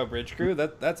Experience. Oh, Bridge Crew.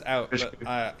 That's out. Bridge But Crew.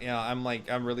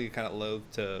 I'm really kind of loath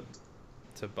to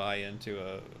buy into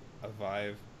a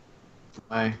Vive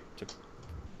Why?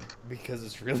 because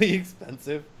it's really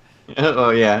expensive. Oh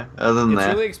yeah. Other than It's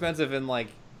that, really expensive, and like,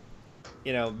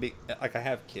 like I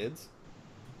have kids,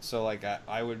 so like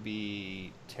I would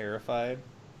be terrified.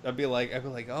 I'd be like,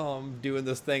 oh, I'm doing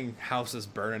this thing. House is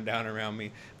burning down around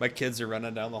me. My kids are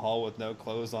running down the hall with no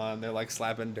clothes on. They're like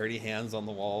slapping dirty hands on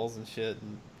the walls and shit.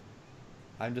 And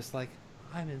I'm just like,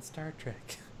 I'm in Star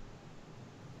Trek.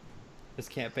 Just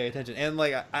can't pay attention. And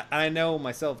like, I know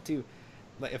myself too.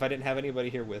 Like, if I didn't have anybody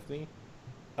here with me,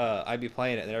 I'd be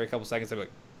playing it, and every couple seconds I'd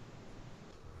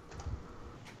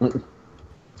be like,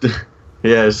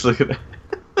 yeah, just look at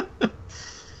that.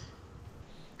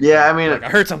 Yeah, I mean, I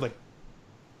heard something.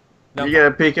 No. you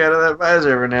gotta peek out of that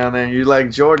visor every now and then. You like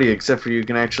Geordi, except for you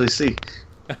can actually see.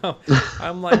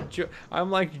 I'm like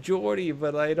Geordi,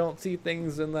 but I don't see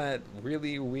things in that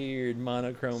really weird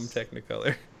monochrome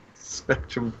Technicolor.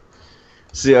 Spectrum.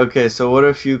 See, okay, so what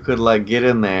if you could like get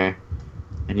in there,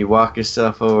 and you walk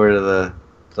yourself over to the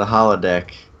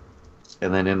holodeck,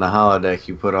 and then in the holodeck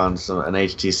you put on an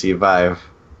HTC Vive,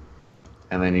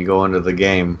 and then you go into the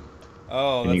game.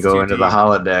 Oh, and you go into the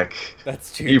holodeck.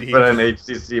 That's too deep. deep. You put an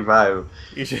HTC Vive.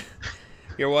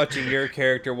 You're watching your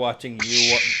character watching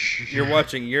you. You're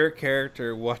watching your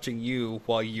character watching you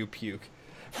while you puke.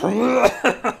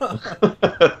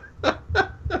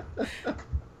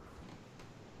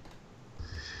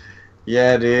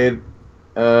 Yeah, dude.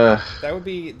 That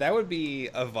would be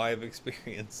a Vive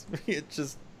experience. It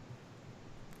just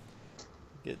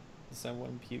get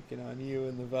someone puking on you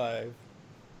in the Vive.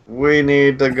 We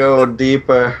need to go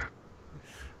deeper.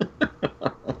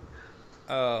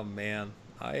 Oh man,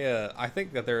 I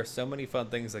think that there are so many fun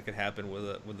things that could happen with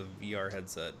a VR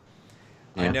headset.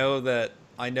 Yeah.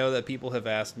 I know that people have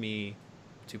asked me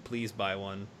to please buy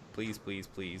one, please,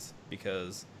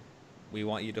 because we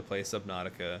want you to play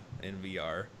Subnautica in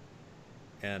VR,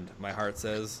 and my heart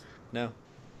says no.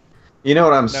 You know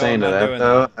what I'm saying to that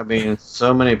though? I mean,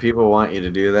 so many people want you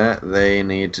to do that. They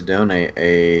need to donate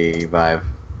a Vive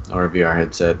or a VR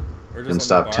headset and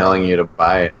stop telling you to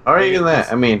buy it. Or even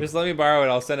that. I mean, just let me borrow it.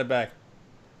 I'll send it back.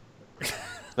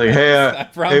 Like, hey,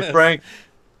 hey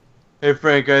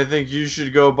Frank, I think you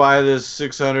should go buy this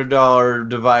 $600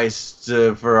 device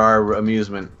for our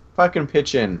amusement. Fucking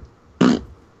pitch in.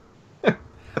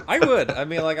 I would. I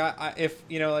mean, like, I if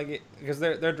like, because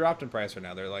they're dropped in price right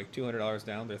now. They're like $200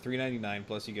 down. They're $399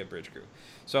 plus you get Bridge Crew.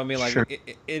 So I mean, like, sure.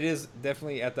 it is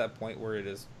definitely at that point where it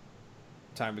is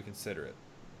time to consider it.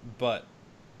 But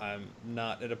I'm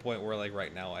not at a point where, like,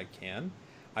 right now I can.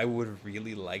 I would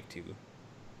really like to.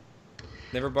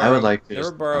 Never borrow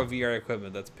VR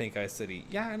equipment that's Pink Eye City.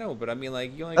 Yeah, I know, but I mean,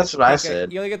 like, you only that's what I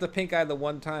said. You only get the Pink Eye the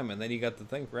one time, and then you got the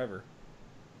thing forever.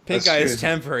 Pink Eye is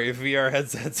temporary. VR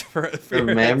headsets for the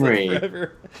memory.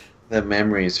 Forever. The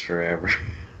memory's forever.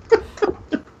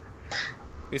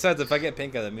 Besides, if I get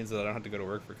Pink Eye, that means that I don't have to go to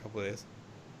work for a couple of days.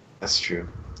 That's true.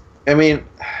 I mean,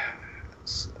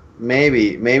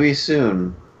 maybe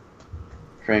soon,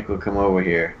 Frank will come over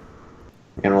here,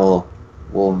 and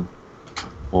we'll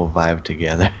vibe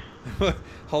together.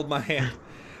 Hold my hand.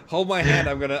 Hold my hand.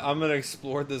 I'm gonna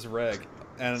explore this reg.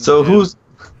 And so who's?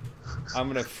 I'm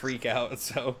gonna freak out.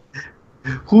 So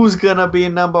who's gonna be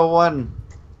number one?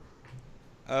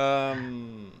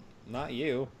 Not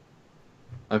you.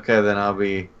 Okay, then I'll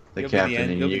be the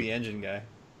captain. You'll be the engine guy.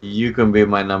 You can be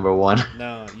my number one.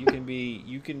 No, you can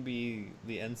be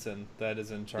the ensign that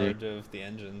is in charge of the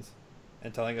engines,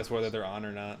 and telling us whether they're on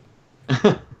or not.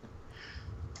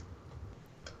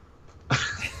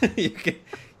 you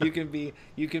can be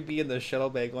in the shuttle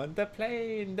bay going, the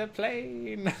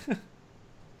plane.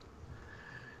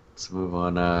 Let's move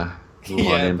on. Move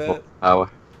on in power.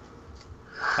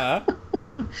 Huh?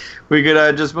 We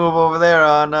could just move over there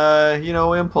on,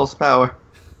 impulse power.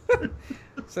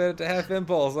 Set it to half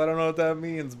impulse. I don't know what that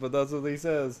means, but that's what he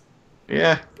says.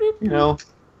 Yeah, Bloop, you bloop. know.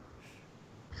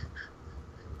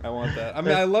 I want that. I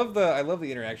mean, I love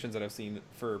the interactions that I've seen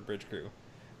for Bridge Crew,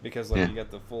 because like Yeah. you got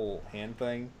the full hand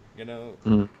thing,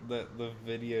 Mm. the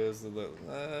videos of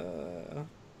the.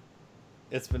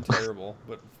 It's been terrible,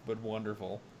 but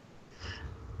wonderful.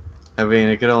 I mean,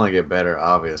 it could only get better,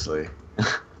 obviously.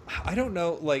 I don't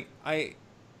know, like I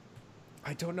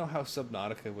don't know how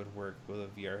Subnautica would work with a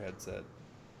VR headset.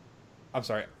 I'm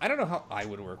sorry, I don't know how I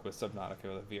would work with Subnautica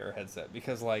with a VR headset,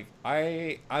 because like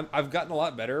I've gotten a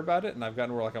lot better about it, and I've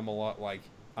gotten where like I'm a lot like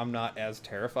I'm not as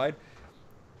terrified.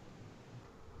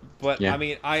 But Yeah. I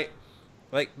mean, I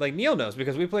like Neil knows,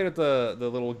 because we played with the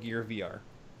little Gear VR,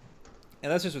 and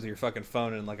that's just with your fucking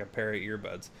phone and like a pair of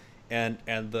earbuds, and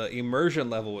the immersion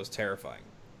level was terrifying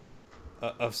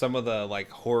of some of the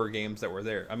like horror games that were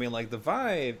there. I mean, like the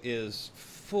Vive is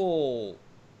full,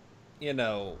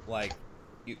 like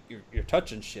you're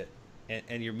touching shit,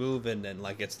 and you're moving, and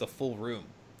like it's the full room.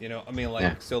 I mean, Yeah.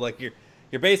 like so like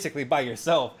you're basically by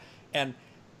yourself, and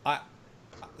I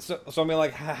so I mean,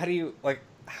 like how do you like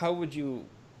how would you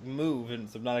move in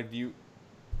Subnautica?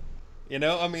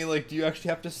 I mean, like, do you actually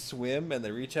have to swim and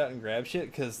then reach out and grab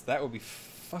shit? Because that would be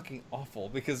fucking awful.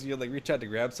 Because you like reach out to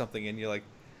grab something and you're like,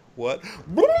 what?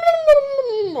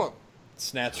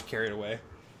 Snatch, carried away.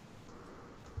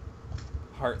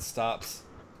 Heart stops.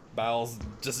 Bowels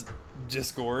just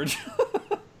disgorge.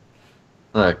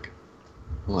 Look,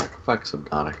 fuck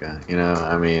Subnautica.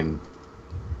 I mean,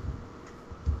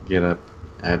 get up.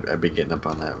 I'd be getting up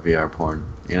on that VR porn.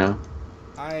 And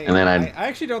then I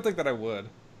actually don't think that I would.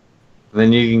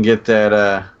 then you can get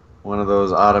that one of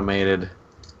those automated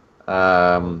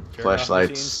Jerk-off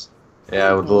flashlights.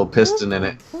 Yeah, with a little piston in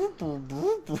it.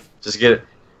 Just get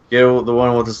the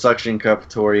one with the suction cup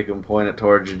to where you can point it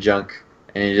towards your junk,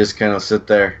 and you just kind of sit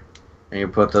there, and you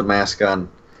put the mask on,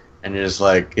 and you're just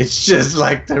like, it's just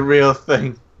like the real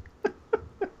thing.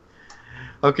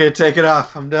 Okay, take it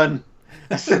off. I'm done.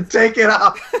 I said, take it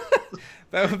off.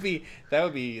 That would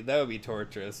be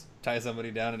torturous. Tie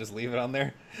somebody down and just leave it on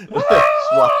there. Just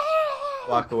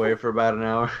walk away for about an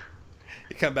hour.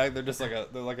 You come back, they're just like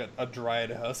a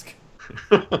dried husk.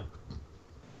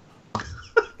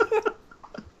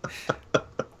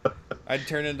 I'd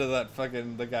turn into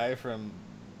the guy from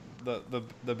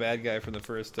the bad guy from the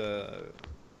first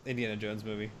Indiana Jones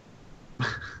movie.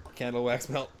 Candle wax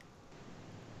melt.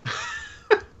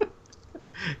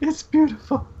 It's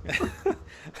beautiful.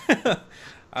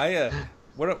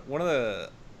 One of the,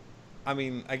 I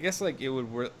mean, I guess like it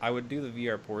would work. I would do the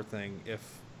VR poor thing if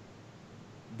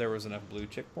there was enough blue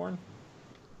chick porn.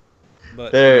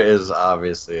 But There is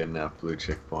obviously enough blue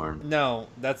chick porn. no,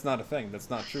 that's not a thing. That's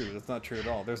not true. That's not true at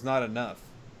all. There's not enough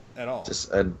at all.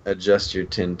 Just adjust your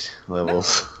tint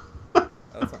levels. That's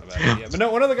not a bad idea. But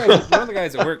no, one of the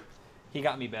guys at work, he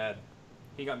got me bad.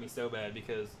 He got me so bad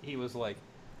because he was like,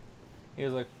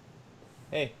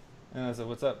 hey, and I said,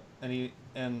 what's up? And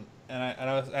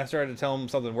I started to tell him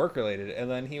something work related, and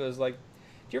then he was like, do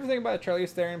you ever think about Charlize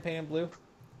Theron painted blue?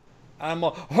 I'm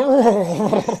like,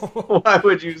 Why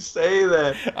would you say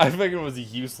that? I figured it was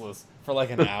useless for like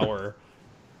an hour.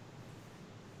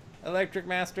 Electric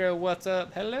Master, what's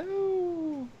up?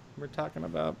 Hello. We're talking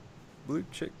about blue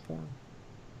chick porn.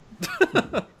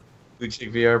 Blue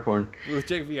chick VR porn. Blue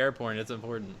chick VR porn. It's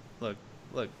important. Look.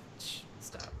 Shh,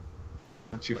 stop.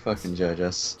 Don't you fucking judge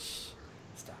us. Shh,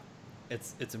 stop.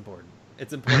 It's important.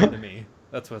 It's important to me.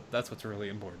 That's what's really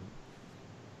important.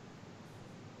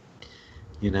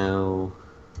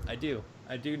 I do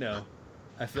know.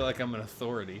 I feel like I'm an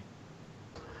authority.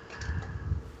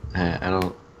 I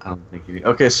don't think you do.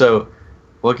 Okay, so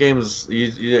what games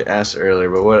you asked earlier,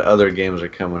 but what other games are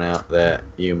coming out that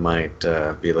you might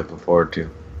be looking forward to?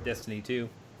 Destiny 2.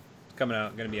 It's coming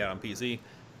out, gonna be out on PC.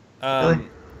 Really?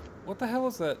 What the hell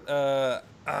is that?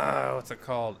 What's it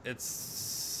called? It's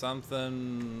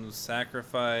something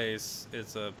Sacrifice.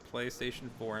 It's a PlayStation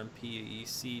 4 and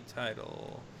PC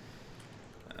title.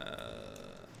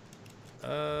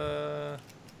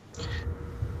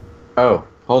 Oh,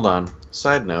 hold on.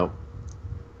 Side note.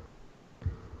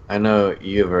 I know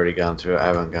you've already gone through it. I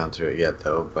haven't gone through it yet,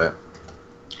 though, but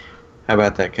how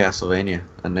about that Castlevania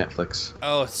on Netflix?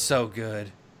 Oh, it's so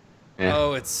good. Yeah.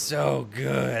 Oh, it's so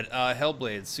good.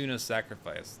 Hellblade, Suna's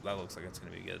Sacrifice. That looks like it's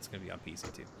going to be good. It's going to be on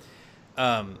PC, too.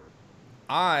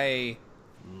 I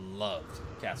loved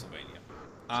Castlevania.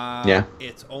 Yeah.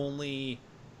 It's only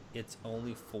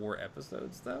 4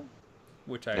 episodes, though,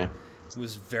 which I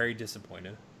was very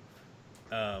disappointed.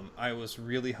 I was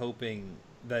really hoping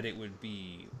that it would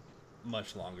be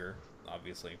much longer.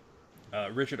 Obviously,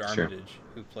 Richard Sure. Armitage,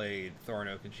 who played Thorin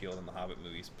Oakenshield in the Hobbit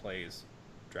movies, plays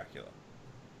Dracula.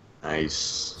 Nice.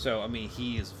 So I mean,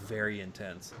 he is very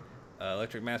intense.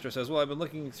 Electric Master says, "Well, I've been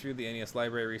looking through the NES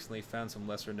library recently, found some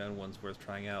lesser known ones worth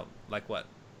trying out. Like what?"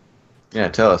 Yeah,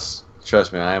 tell us.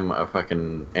 Trust me, I'm a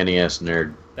fucking NES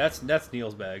nerd. That's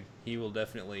Neil's bag. He will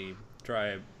definitely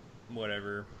try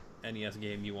whatever NES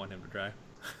game you want him to try.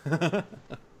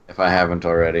 If I haven't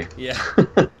already. Yeah.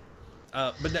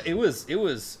 But no, it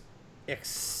was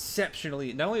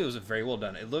exceptionally. Not only was it very well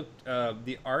done, it looked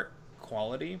the art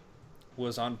quality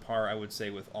was on par, I would say,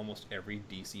 with almost every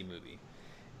DC movie.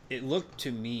 It looked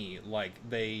to me like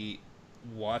they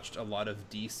watched a lot of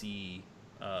DC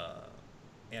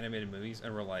animated movies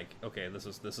and were like, okay, this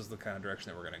is the kind of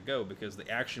direction that we're gonna go, because the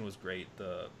action was great,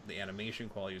 the animation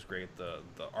quality was great, the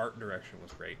art direction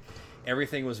was great,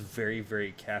 everything was very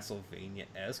very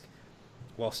Castlevania-esque,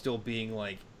 while still being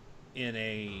like in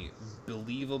a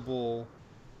believable,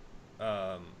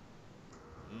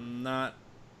 not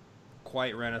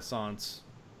quite Renaissance,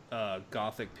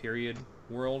 Gothic period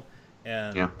world,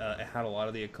 and Yeah. it had a lot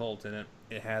of the occult in it.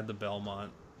 It had the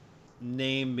Belmont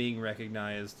name being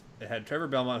recognized. It had Trevor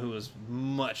Belmont, who was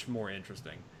much more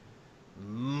interesting,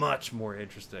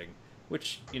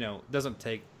 which doesn't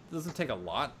take a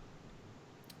lot,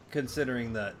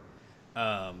 considering that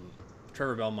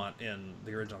Trevor Belmont in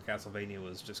the original Castlevania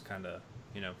was just kind of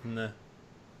nah.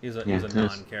 He's a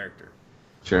non-character.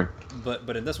 Sure.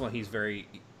 But in this one he's very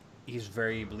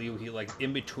believable. He, like,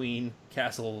 in between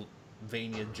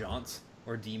Castlevania jaunts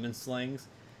or demon slayings,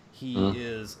 he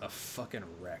is a fucking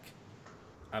wreck.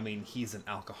 I mean, he's an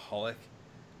alcoholic.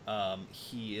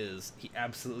 He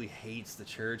absolutely hates the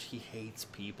church. He hates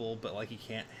people, but like he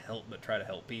can't help but try to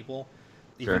help people,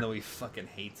 even though he fucking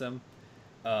hates them.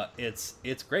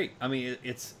 It's great. I mean,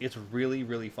 it's really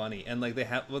really funny, and like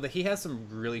he has some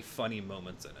really funny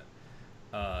moments in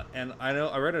it. And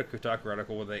I read a Kotaku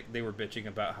article where they were bitching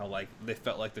about how like they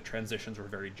felt like the transitions were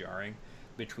very jarring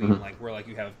between like where like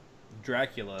you have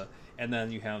Dracula and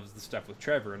then you have the stuff with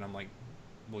Trevor, and I'm like,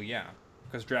 well, yeah,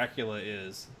 because Dracula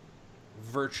is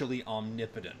virtually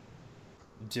omnipotent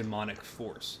demonic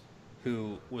force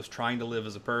who was trying to live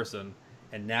as a person,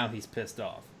 and now he's pissed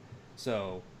off.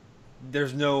 So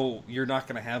you're not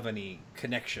going to have any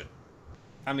connection.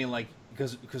 I mean, like,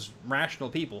 because rational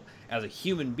people, as a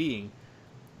human being,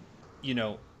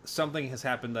 something has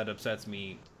happened that upsets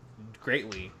me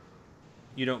greatly.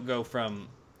 You don't go from,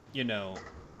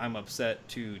 I'm upset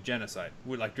to genocide,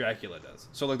 like Dracula does.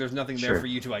 So, like, there's nothing there for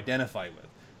you to identify with.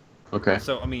 Okay.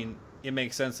 So, I mean, it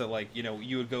makes sense that, like,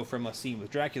 you would go from a scene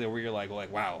with Dracula where you're like,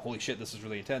 wow, holy shit, this is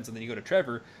really intense. And then you go to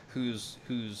Trevor, whose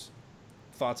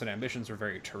thoughts and ambitions are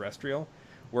very terrestrial,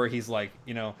 where he's like,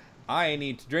 I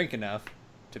need to drink enough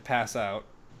to pass out,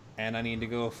 and I need to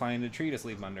go find a tree to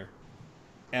sleep under.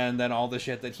 And then all the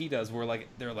shit that he does, where like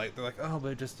they're like, oh,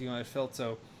 but just it felt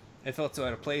so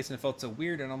out of place and it felt so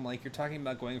weird. And I'm like, you're talking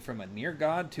about going from a near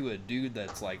god to a dude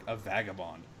that's like a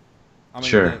vagabond. I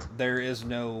mean, there is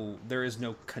no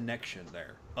connection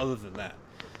there other than that.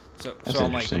 So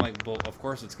I'm like, well, of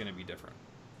course it's going to be different.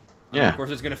 Of course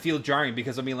it's going to feel jarring,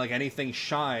 because I mean, like, anything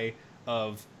shy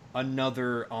of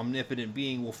another omnipotent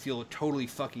being will feel totally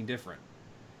fucking different.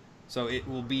 So it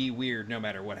will be weird no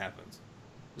matter what happens.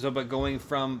 So, but going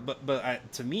from,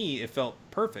 to me, it felt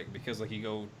perfect, because like you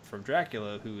go from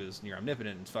Dracula, who is near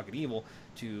omnipotent and fucking evil,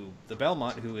 to the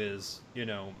Belmont, who is,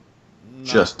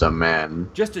 just a man,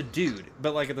 just a dude,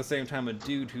 but like at the same time, a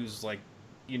dude who's like,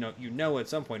 at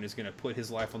some point is gonna put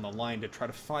his life on the line to try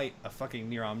to fight a fucking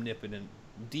near omnipotent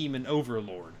demon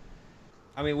overlord.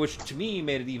 I mean, which to me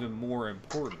made it even more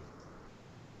important,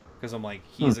 because I'm like,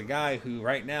 he's a guy who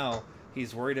right now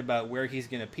he's worried about where he's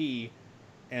gonna pee,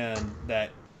 and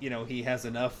that he has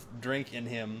enough drink in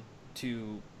him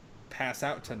to pass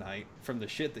out tonight from the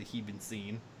shit that he'd been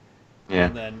seeing,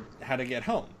 and then how to get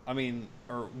home. I mean,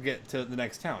 or get to the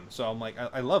next town. So I'm like,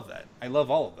 I love that. I love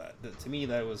all of that. To me,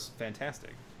 that was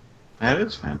fantastic. That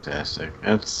is fantastic.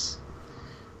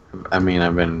 I mean,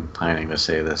 I've been pining to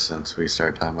say this since we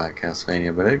started talking about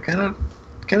Castlevania, but it kind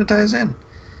of ties in.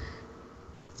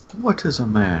 What is a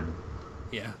man?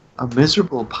 Yeah. A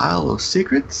miserable pile of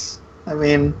secrets? I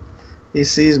mean, he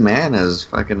sees man as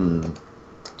fucking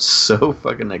so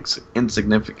fucking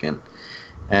insignificant,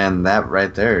 and that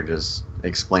right there just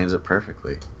explains it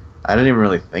perfectly. I didn't even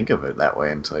really think of it that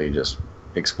way until you just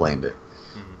explained it.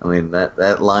 I mean,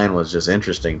 that line was just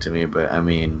interesting to me, but I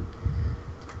mean,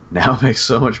 now it makes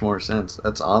so much more sense.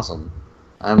 That's awesome.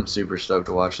 I'm super stoked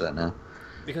to watch that now.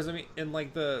 Because I mean, in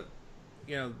like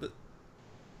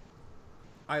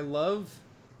I love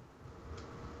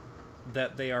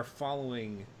that they are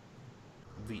following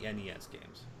the NES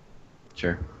games,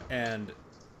 Sure. and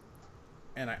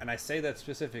I say that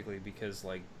specifically because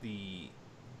like the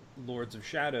Lords of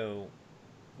Shadow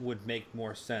would make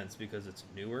more sense because it's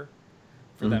newer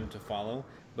for Mhm. them to follow,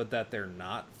 but that they're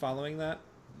not following that,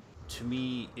 to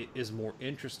me it is more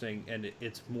interesting, and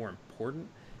it's more important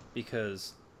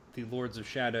because the Lords of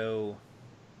Shadow,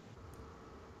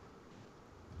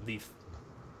 the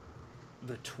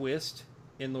the twist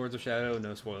in Lords of Shadow,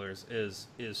 no spoilers, is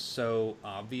so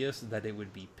obvious that it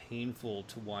would be painful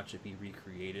to watch it be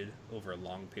recreated over a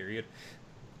long period,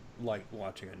 like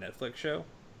watching a Netflix show,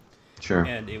 Sure.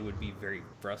 and it would be very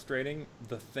frustrating.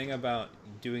 The thing about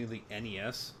doing the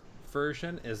NES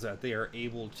version is that they are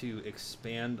able to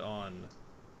expand on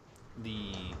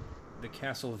the the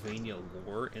Castlevania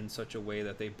lore in such a way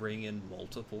that they bring in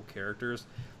multiple characters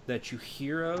that you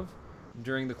hear of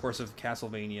during the course of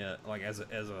Castlevania, like as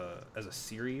a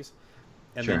series,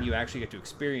 and then Sure. you actually get to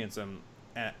experience them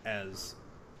as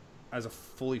a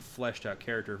fully fleshed out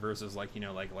character versus like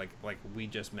like we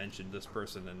just mentioned this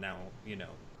person, and now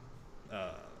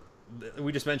uh,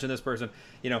 we just mentioned this person,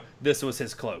 this was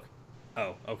his cloak.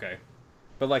 Oh, okay.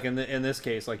 But like in this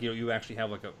case, like you actually have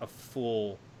like a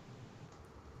full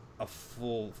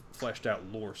fleshed out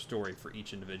lore story for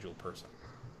each individual person.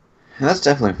 And that's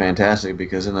definitely fantastic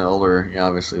because in the older,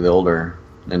 obviously the older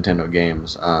Nintendo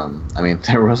games, I mean,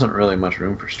 there wasn't really much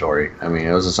room for story. I mean,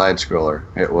 it was a side scroller.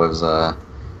 It was an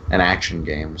action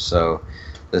game, so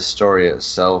the story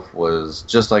itself was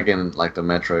just like in like the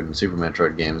Metroid and Super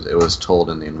Metroid games. It was told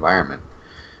in the environment.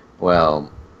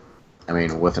 Well, I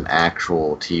mean, with an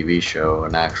actual TV show,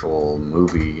 an actual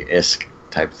movie-esque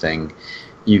type thing,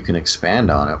 you can expand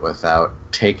on it without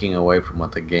taking away from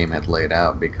what the game had laid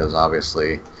out because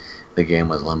obviously the game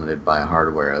was limited by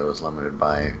hardware. It was limited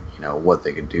by what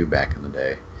they could do back in the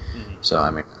day. Mm-hmm. So I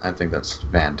mean, I think that's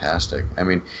fantastic. I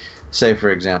mean, say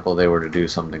for example they were to do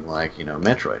something like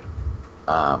Metroid,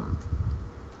 um,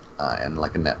 and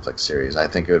like a Netflix series. I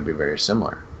think it would be very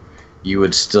similar. You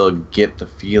would still get the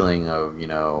feeling of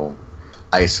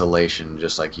isolation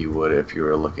just like you would if you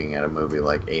were looking at a movie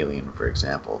like Alien, for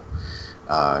example,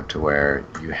 to where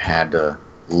you had to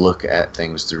look at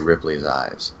things through Ripley's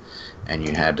eyes and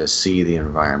you had to see the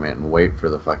environment and wait for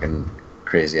the fucking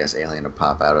crazy ass alien to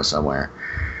pop out of somewhere.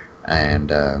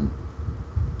 And I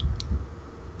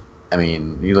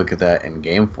mean, you look at that in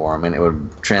game form, and it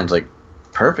would translate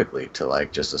perfectly to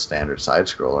like just a standard side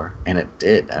scroller, and it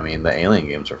did. I mean, the Alien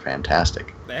games were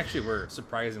fantastic. They actually were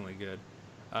surprisingly good.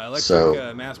 Electric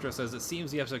So Mastro says it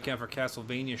seems the episode count for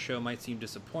Castlevania show might seem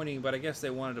disappointing, but I guess they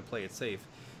wanted to play it safe.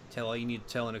 Tell all you need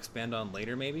to tell and expand on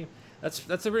later, maybe. That's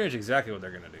pretty much exactly what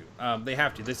they're gonna do. They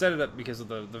have to. They set it up because of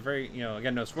the very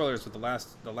again, no spoilers, but the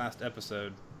last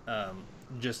episode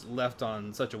just left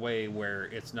on such a way where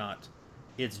it's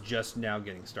just now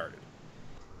getting started.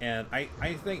 And I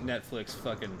think Netflix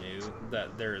fucking knew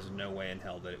that there is no way in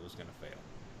hell that it was gonna fail.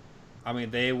 I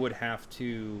mean, they would have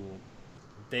to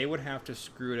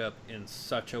screw it up in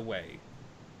such a way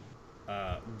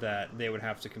that they would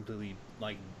have to completely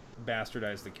like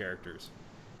bastardize the characters.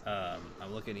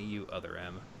 I'm looking at you, Other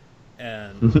M,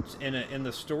 and in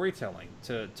the storytelling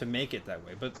to make it that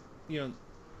way. But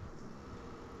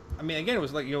I mean, again, it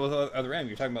was like with Other M,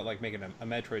 you're talking about like making a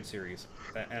Metroid series,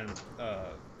 and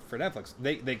for Netflix,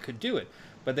 they could do it,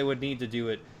 but they would need to do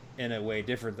it in a way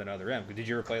different than Other M. Did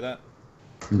you ever play that?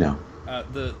 no.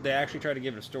 They actually tried to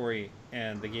give it a story,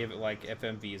 and they gave it like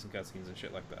FMVs and cutscenes and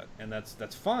shit like that, and that's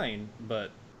fine. But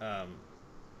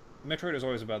Metroid is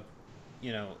always about,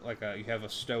 like you have a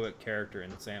stoic character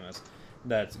in Samus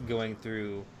that's going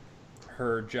through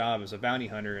her job as a bounty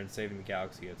hunter and saving the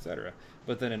galaxy, etc.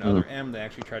 But then in Other M, they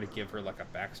actually try to give her like a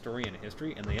backstory and a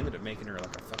history, and they ended up making her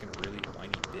like a fucking really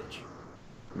whiny bitch.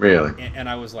 Really? And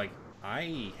I was like,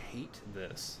 I hate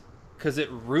this because it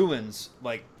ruins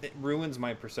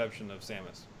my perception of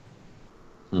Samus.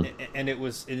 And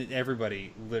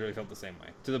everybody literally felt the same way,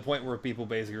 to the point where people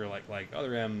basically were like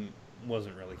Other M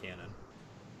wasn't really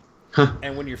canon.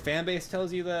 And when your fan base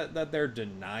tells you that they're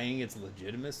denying its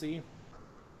legitimacy,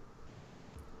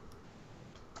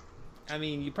 I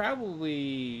mean, you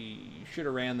probably should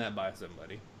have ran that by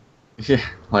somebody. Yeah,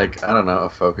 like I don't know, a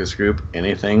focus group,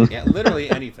 anything. Yeah, literally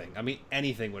anything. I mean,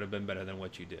 anything would have been better than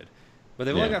what you did. But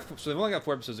Yeah. they've only got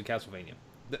 4 episodes of Castlevania.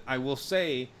 I will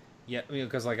say, yeah, I mean,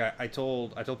 because like I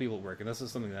told people at work, and this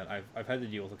is something that I've had to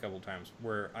deal with a couple of times,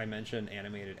 where I mention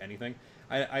animated anything.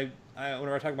 I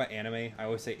whenever I talk about anime, I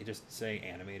always say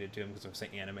animated to them, because if I say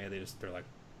anime, they're like,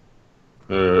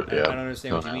 I Yeah. don't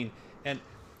understand what you mean. And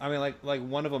I mean, like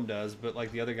one of them does, but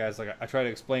like the other guys, like I try to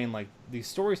explain like these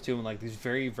stories to them, like these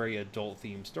very very adult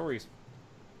themed stories,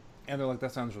 and they're like,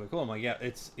 that sounds really cool. I'm like, yeah,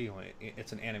 it's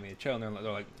it's an animated show, and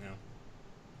they're like,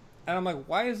 and I'm like,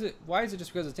 why is it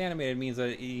just because it's animated means that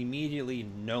it immediately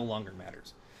no longer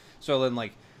matters? So then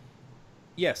like,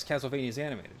 yes, Castlevania is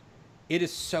animated. It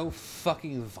is so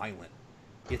fucking violent.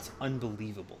 It's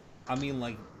unbelievable. I mean,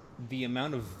 like the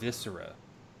amount of viscera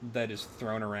that is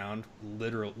thrown around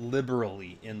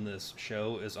liberally in this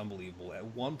show is unbelievable. At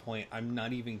one point, I'm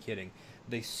not even kidding,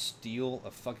 they steal a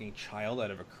fucking child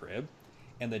out of a crib,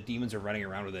 and the demons are running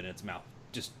around with it in its mouth,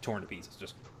 just torn to pieces,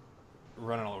 just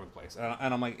running all over the place.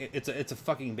 And I'm like, it's a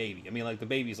fucking baby. I mean, like the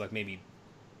baby's like maybe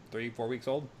 3-4 weeks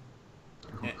old.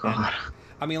 Oh, God.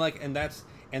 I mean, like, and that's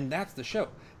the show.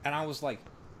 And I was like,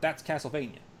 that's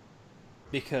Castlevania.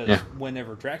 Because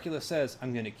whenever Dracula says,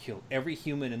 I'm going to kill every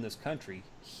human in this country,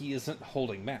 he isn't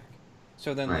holding back.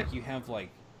 So then, like, you have,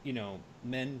 like,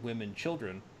 men, women,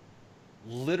 children,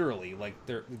 literally, like,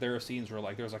 there are scenes where,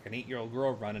 like, there's, like, an 8-year-old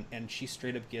girl running, and she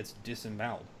straight up gets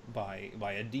disemboweled by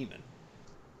a demon.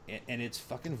 And it's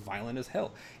fucking violent as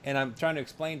hell. And I'm trying to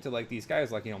explain to, like, these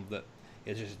guys, like,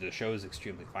 it's just, the show is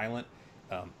extremely violent.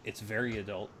 It's very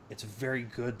adult. It's very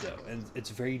good though, and it's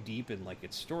very deep in like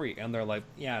its story. And they're like,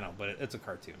 "Yeah, I know, but it's a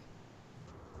cartoon."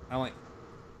 I'm like,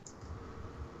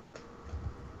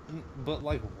 "But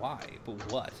like, why?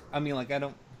 But what? I mean, like, I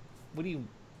don't. What do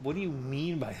you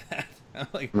mean by that?" I'm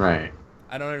like, Right.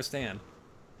 I don't understand.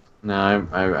 No,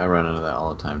 I run into that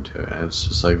all the time too. And it's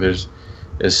just like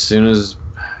as soon as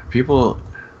people,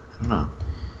 I don't know,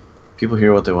 people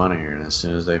hear what they want to hear, and as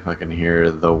soon as they fucking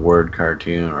hear the word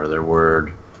cartoon or the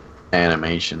word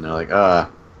animation, they're like,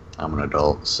 I'm an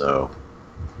adult, so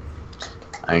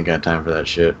I ain't got time for that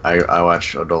shit. I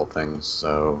watch adult things,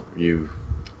 so you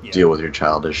deal with your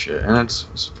childish shit. And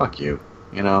it's fuck you,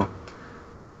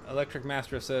 Electric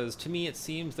Master says, to me it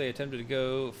seems they attempted to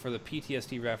go for the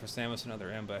PTSD rap for Samus and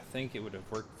Other M, but I think it would have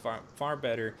worked far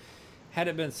better had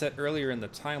it been set earlier in the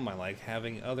timeline, like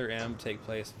having Other M take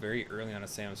place very early on in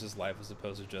Samus's life as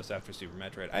opposed to just after Super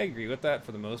Metroid. I agree with that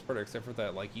for the most part, except for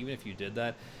that, like, even if you did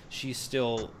that, it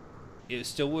still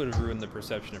would have ruined the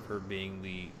perception of her being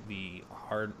the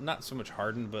hard, not so much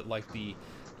hardened, but like the,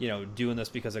 doing this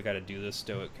because I got to do this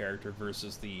stoic character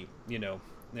versus the,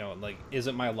 like,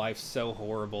 isn't my life so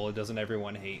horrible? Doesn't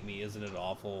everyone hate me? Isn't it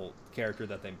awful character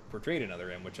that they portrayed in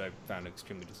Other M, which I found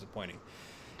extremely disappointing.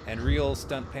 And Real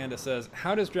Stunt Panda says,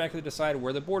 how does Dracula decide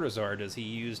where the borders are? Does he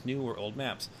use new or old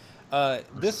maps?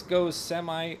 This goes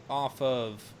semi off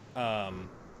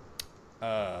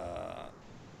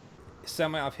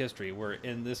history, where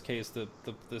in this case the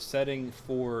setting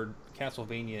for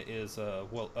Castlevania is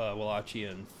Wallachia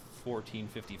in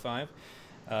 1455.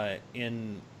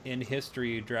 In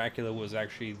history, Dracula was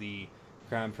actually the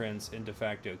crown prince and de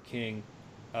facto king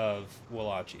of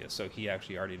Wallachia, so he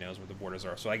actually already knows where the borders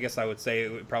are. So I guess I would say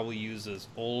it would probably uses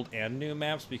old and new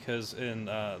maps, because in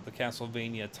the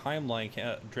Castlevania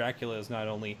timeline, Dracula is not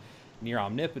only near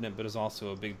omnipotent, but is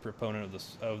also a big proponent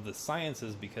of the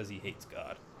sciences because he hates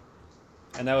God.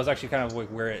 And that was actually kind of like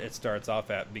where it starts off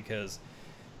at, because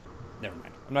never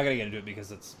mind, I'm not gonna get into it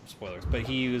because it's spoilers. But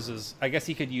he uses, I guess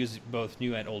he could use both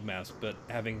new and old maps, but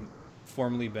having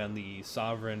formerly been the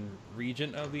sovereign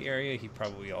regent of the area, he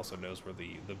probably also knows where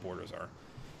the borders are,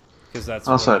 because that's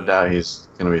also, I doubt he's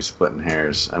gonna be splitting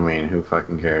hairs. I mean, who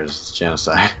fucking cares? It's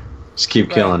genocide. Just keep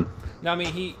killing. No, I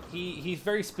mean, he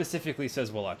very specifically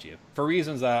says Wallachia for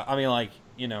reasons that, I mean, like,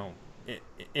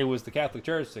 it was the Catholic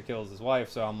Church that kills his wife,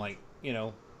 so I'm like,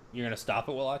 you're gonna stop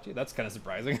at Wallachia? That's kind of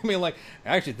surprising. I mean, like,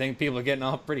 I actually think people are getting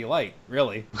off pretty light,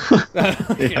 really.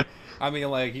 Yeah. I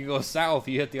mean, like, you go south,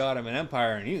 you hit the Ottoman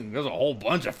Empire, and there's a whole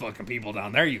bunch of fucking people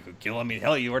down there you could kill. I mean,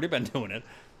 hell, you've already been doing it.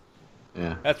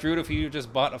 Yeah. That's rude. If you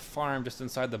just bought a farm just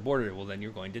inside the border, well, then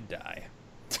you're going to die.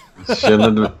 You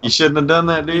shouldn't have done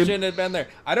that, dude. You shouldn't have been there.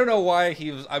 I don't know why he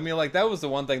was. I mean, like, that was the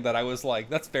one thing that I was like,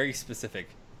 that's very specific.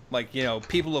 Like,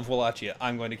 people of Wallachia,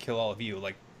 I'm going to kill all of you.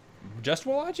 Like, just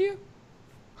Wallachia?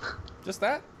 Just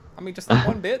that? I mean, just that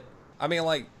one bit? I mean,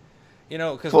 like,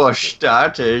 because for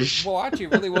starters, Wallachia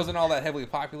really wasn't all that heavily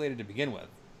populated to begin with.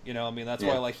 I mean, that's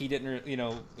why, like, he didn't,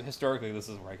 historically, this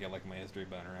is where I get, like, my history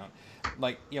banner out.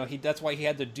 Like, that's why he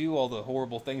had to do all the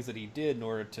horrible things that he did in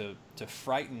order to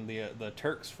frighten the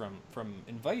Turks from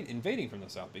invading from the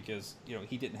south, because,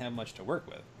 he didn't have much to work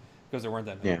with, because there weren't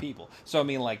that many people. So, I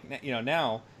mean, like,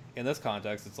 now, in this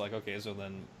context, it's like, okay, so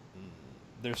then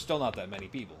there's still not that many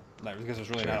people. Because there's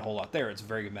really not a whole lot there. It's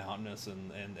very mountainous,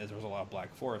 and there's a lot of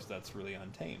black forest that's really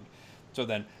untamed. So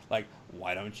then, like,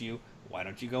 why don't you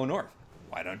go north?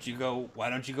 why don't you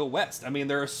go west? I mean,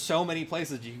 there are so many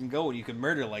places you can go and you can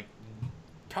murder like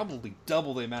probably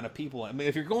double the amount of people. I mean,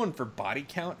 if you're going for body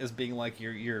count as being like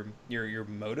your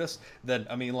modus, then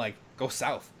I mean, like, go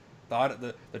south.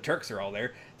 The Turks are all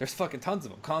there. There's fucking tons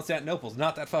of them. Constantinople's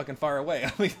not that fucking far away.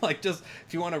 I mean, like, just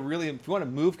if you want to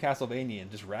move Castlevania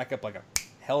and just rack up like a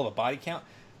hell of a body count,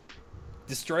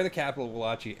 destroy the capital of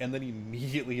Wallachia and then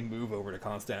immediately move over to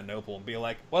Constantinople and be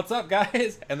like, "What's up,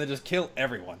 guys?" and then just kill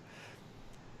everyone.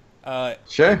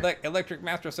 Sure. Electric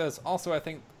Master says, also, I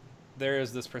think there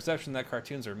is this perception that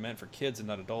cartoons are meant for kids and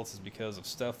not adults is because of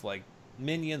stuff like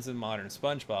Minions and modern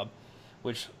SpongeBob,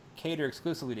 which cater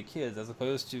exclusively to kids as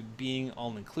opposed to being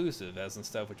all-inclusive, as in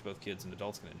stuff which both kids and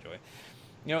adults can enjoy.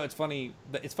 You know, it's funny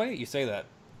that you say that,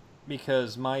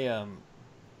 because I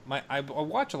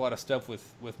watch a lot of stuff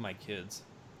with my kids,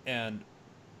 and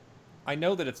I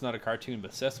know that it's not a cartoon,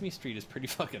 but Sesame Street is pretty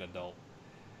fucking adult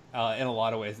in a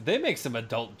lot of ways. They make some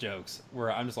adult jokes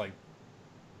where I'm just like,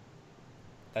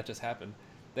 that just happened.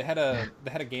 They had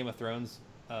a Game of Thrones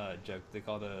joke. They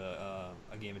called it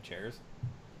a game of chairs,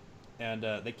 and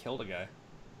they killed a guy.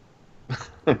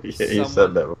 Yeah, you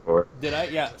said that before. Did I?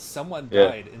 Yeah, someone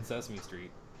died in Sesame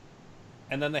Street,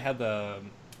 and then they had the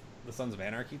Sons of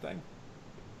Anarchy thing.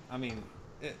 I mean,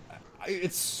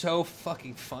 it's so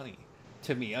fucking funny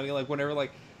to me. I mean, like, whenever,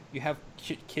 like, you have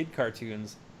kid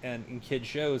cartoons and kid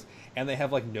shows, and they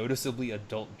have, like, noticeably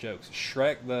adult jokes.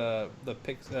 Shrek, the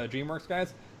DreamWorks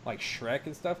guys, like Shrek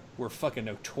and stuff, were fucking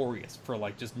notorious for,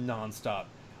 like, just nonstop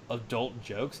adult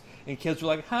jokes. And kids were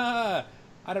like, ha,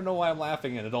 I don't know why I'm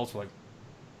laughing. And adults were like,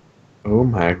 oh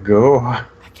my god.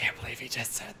 I can't believe he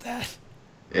just said that.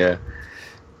 Yeah.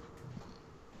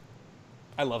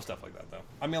 I love stuff like that, though.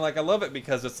 I mean, like, I love it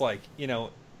because it's like, you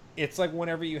know, it's like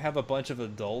whenever you have a bunch of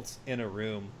adults in a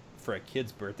room for a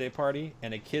kid's birthday party,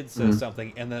 and a kid says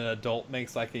something, and then an adult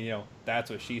makes, like, a, you know, that's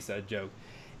what she said joke.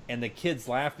 And the kids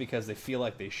laugh because they feel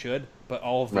like they should, but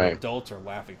all of the adults are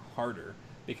laughing harder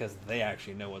because they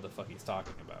actually know what the fuck he's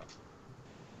talking about.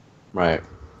 Right.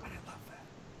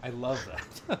 I love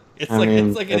that. It's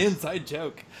like an inside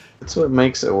joke. That's what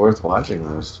makes it worth watching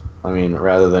those. I mean,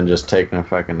 rather than just taking a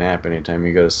fucking nap anytime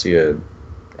you go to see a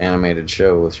animated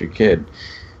show with your kid.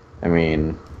 I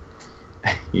mean,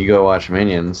 you go watch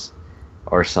Minions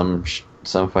or some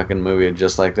fucking movie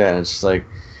just like that, and it's just like,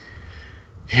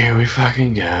 here we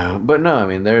fucking go. But no, I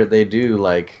mean, they do,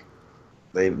 like,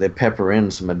 they pepper in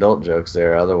some adult jokes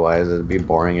there. Otherwise, it'd be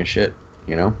boring as shit,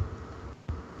 you know.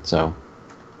 So,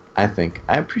 I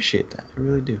appreciate that. I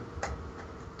really do,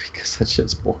 because that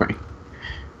shit's boring.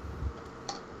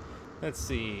 Let's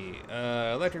see.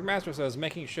 Electric Master says,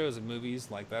 making shows and movies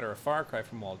like that are a far cry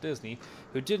from Walt Disney,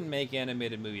 who didn't make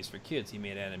animated movies for kids. He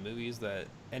made animated movies that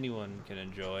anyone can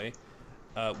enjoy,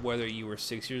 whether you were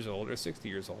 6 years old or 60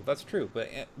 years old. That's true. But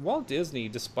Walt Disney,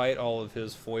 despite all of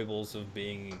his foibles of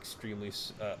being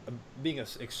being an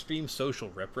extreme social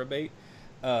reprobate,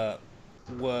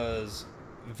 was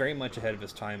very much ahead of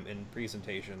his time in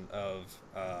presentation of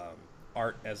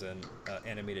art as an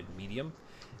animated medium.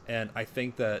 And I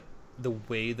think that the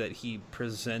way that he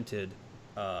presented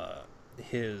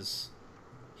his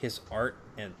art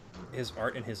and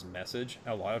his message,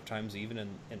 a lot of times even in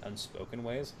unspoken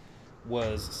ways,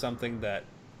 was something that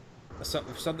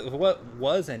what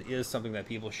was and is something that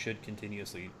people should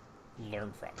continuously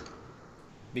learn from.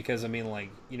 Because I mean,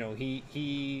 like, you know,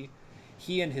 he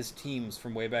and his teams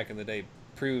from way back in the day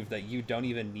proved that you don't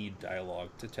even need dialogue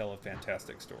to tell a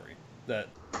fantastic story. That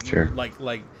sure. like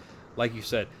you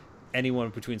said, anyone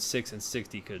between 6 and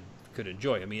 60 could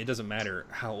enjoy. I mean, it doesn't matter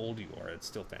how old you are; it's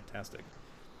still fantastic.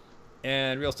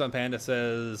 And Real Stun Panda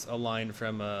says a line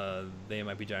from They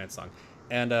Might Be Giants song.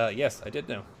 And yes, I did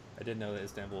know that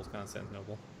Istanbul is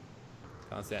Constantinople.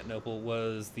 Constantinople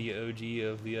was the OG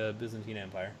of the Byzantine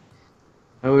Empire.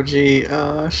 OG,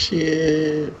 oh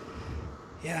shit.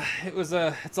 Yeah, it was.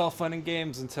 It's all fun and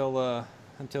games until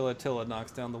Attila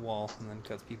knocks down the wall and then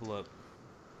cuts people up.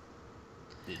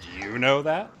 Did you know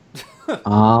that?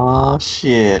 Oh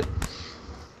shit.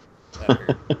 That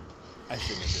hurt. I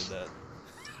shouldn't have did that.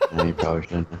 No, you probably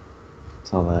shouldn't.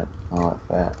 It's all that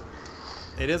fat.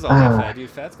 It is all that fat, dude.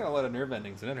 Fat's got a lot of nerve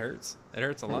endings and it hurts. It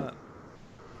hurts a lot.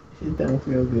 It don't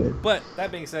feel good. But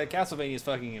that being said, Castlevania is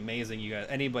fucking amazing. You guys,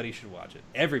 anybody should watch it.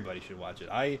 Everybody should watch it.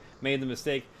 I made the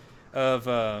mistake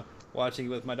of watching it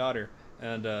with my daughter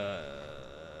and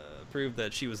proved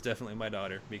that she was definitely my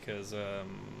daughter because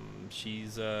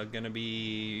she's gonna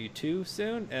be 2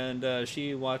 soon, and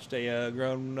she watched a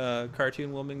grown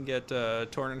cartoon woman get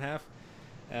torn in half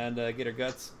and get her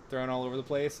guts thrown all over the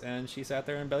place, and she sat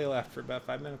there and belly laughed for about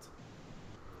 5 minutes.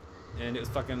 and it was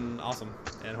fucking awesome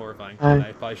and horrifying. I- And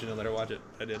I probably shouldn't have let her watch it.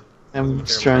 I did. I'm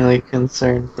strongly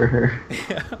concerned for her.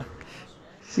 Yeah.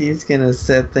 She's gonna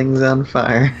set things on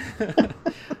fire.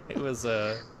 It was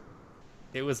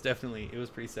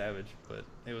pretty savage, but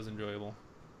it was enjoyable.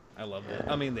 I loved it.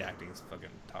 I mean, the acting is fucking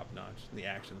top notch. The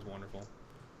action's wonderful.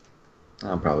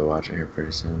 I'll probably watch it here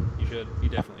pretty soon. You should. You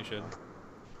definitely should.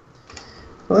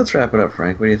 Well, let's wrap it up,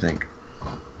 Frank. What do you think?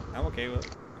 I'm okay with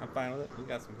it. I'm fine with it. We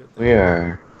got some good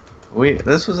things.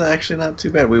 This was actually not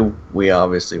too bad. We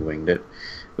obviously winged it.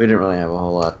 We didn't really have a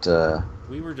whole lot.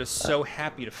 We were just so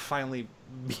happy to finally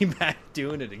be back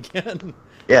doing it again.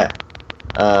 Yeah,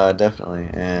 definitely.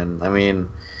 And I mean,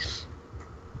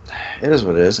 it is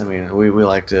what it is. I mean, we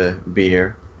like to be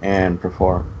here and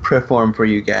perform for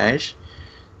you guys.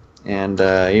 And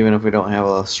even if we don't have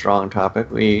a strong topic,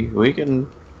 we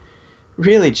can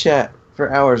really chat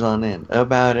for hours on end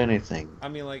about anything. I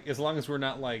mean, like, as long as we're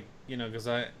not like, because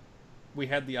we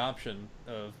had the option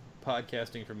of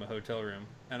podcasting from a hotel room,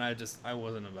 and I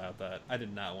wasn't about that. I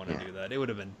did not want to do that. It would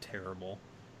have been terrible.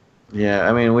 Yeah,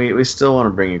 I mean, we still want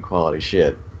to bring you quality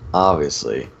shit,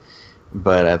 obviously.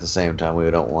 But at the same time, we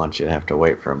don't want you to have to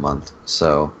wait for a month.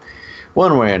 So,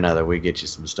 one way or another, we get you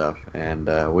some stuff. And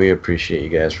we appreciate you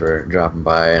guys for dropping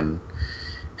by and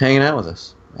hanging out with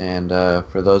us. And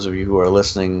for those of you who are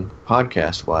listening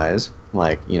podcast-wise,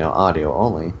 like, audio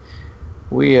only,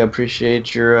 we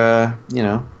appreciate your,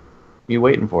 you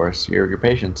waiting for us, your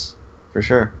patience, for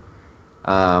sure.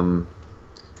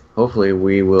 Hopefully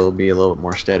we will be a little bit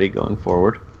more steady going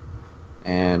forward.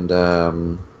 And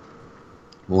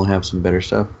we'll have some better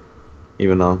stuff.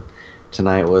 Even though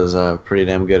tonight was pretty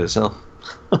damn good itself.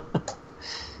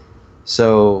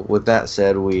 So, with that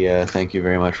said, we thank you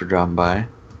very much for dropping by.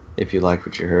 If you liked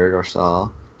what you heard or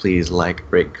saw, please like,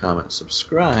 rate, comment,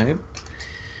 subscribe.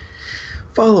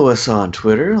 Follow us on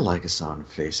Twitter, like us on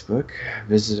Facebook,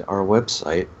 visit our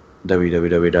website,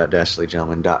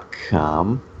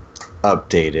 www.dastardlygentleman.com,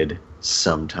 updated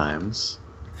sometimes.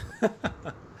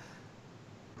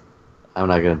 I'm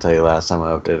not going to tell you last time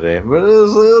I updated it, but it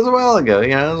was a while ago,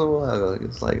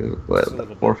 it's like, what,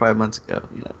 4 or 5 months ago,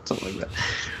 something like that.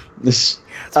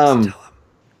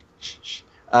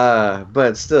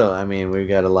 But still, I mean, we've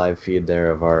got a live feed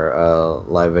there of our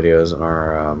live videos and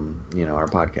our, our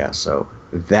podcast. So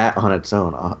that on its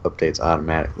own updates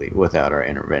automatically without our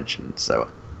intervention.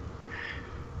 So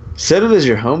set it as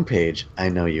your homepage. I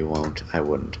know you won't. I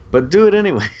wouldn't. But do it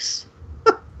anyways.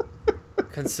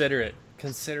 Consider it.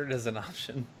 Consider it as an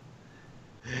option.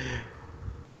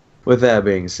 With that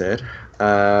being said,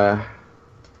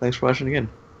 thanks for watching again.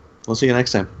 We'll see you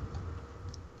next time.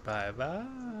 Bye-bye.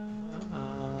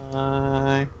 Bye.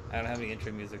 I don't have any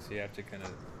intro music, so you have to kind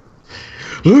of...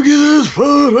 Look at this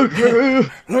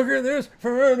photograph! Look at this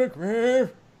photograph!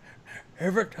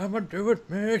 Every time I do it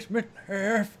makes me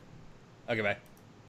laugh. Okay, bye.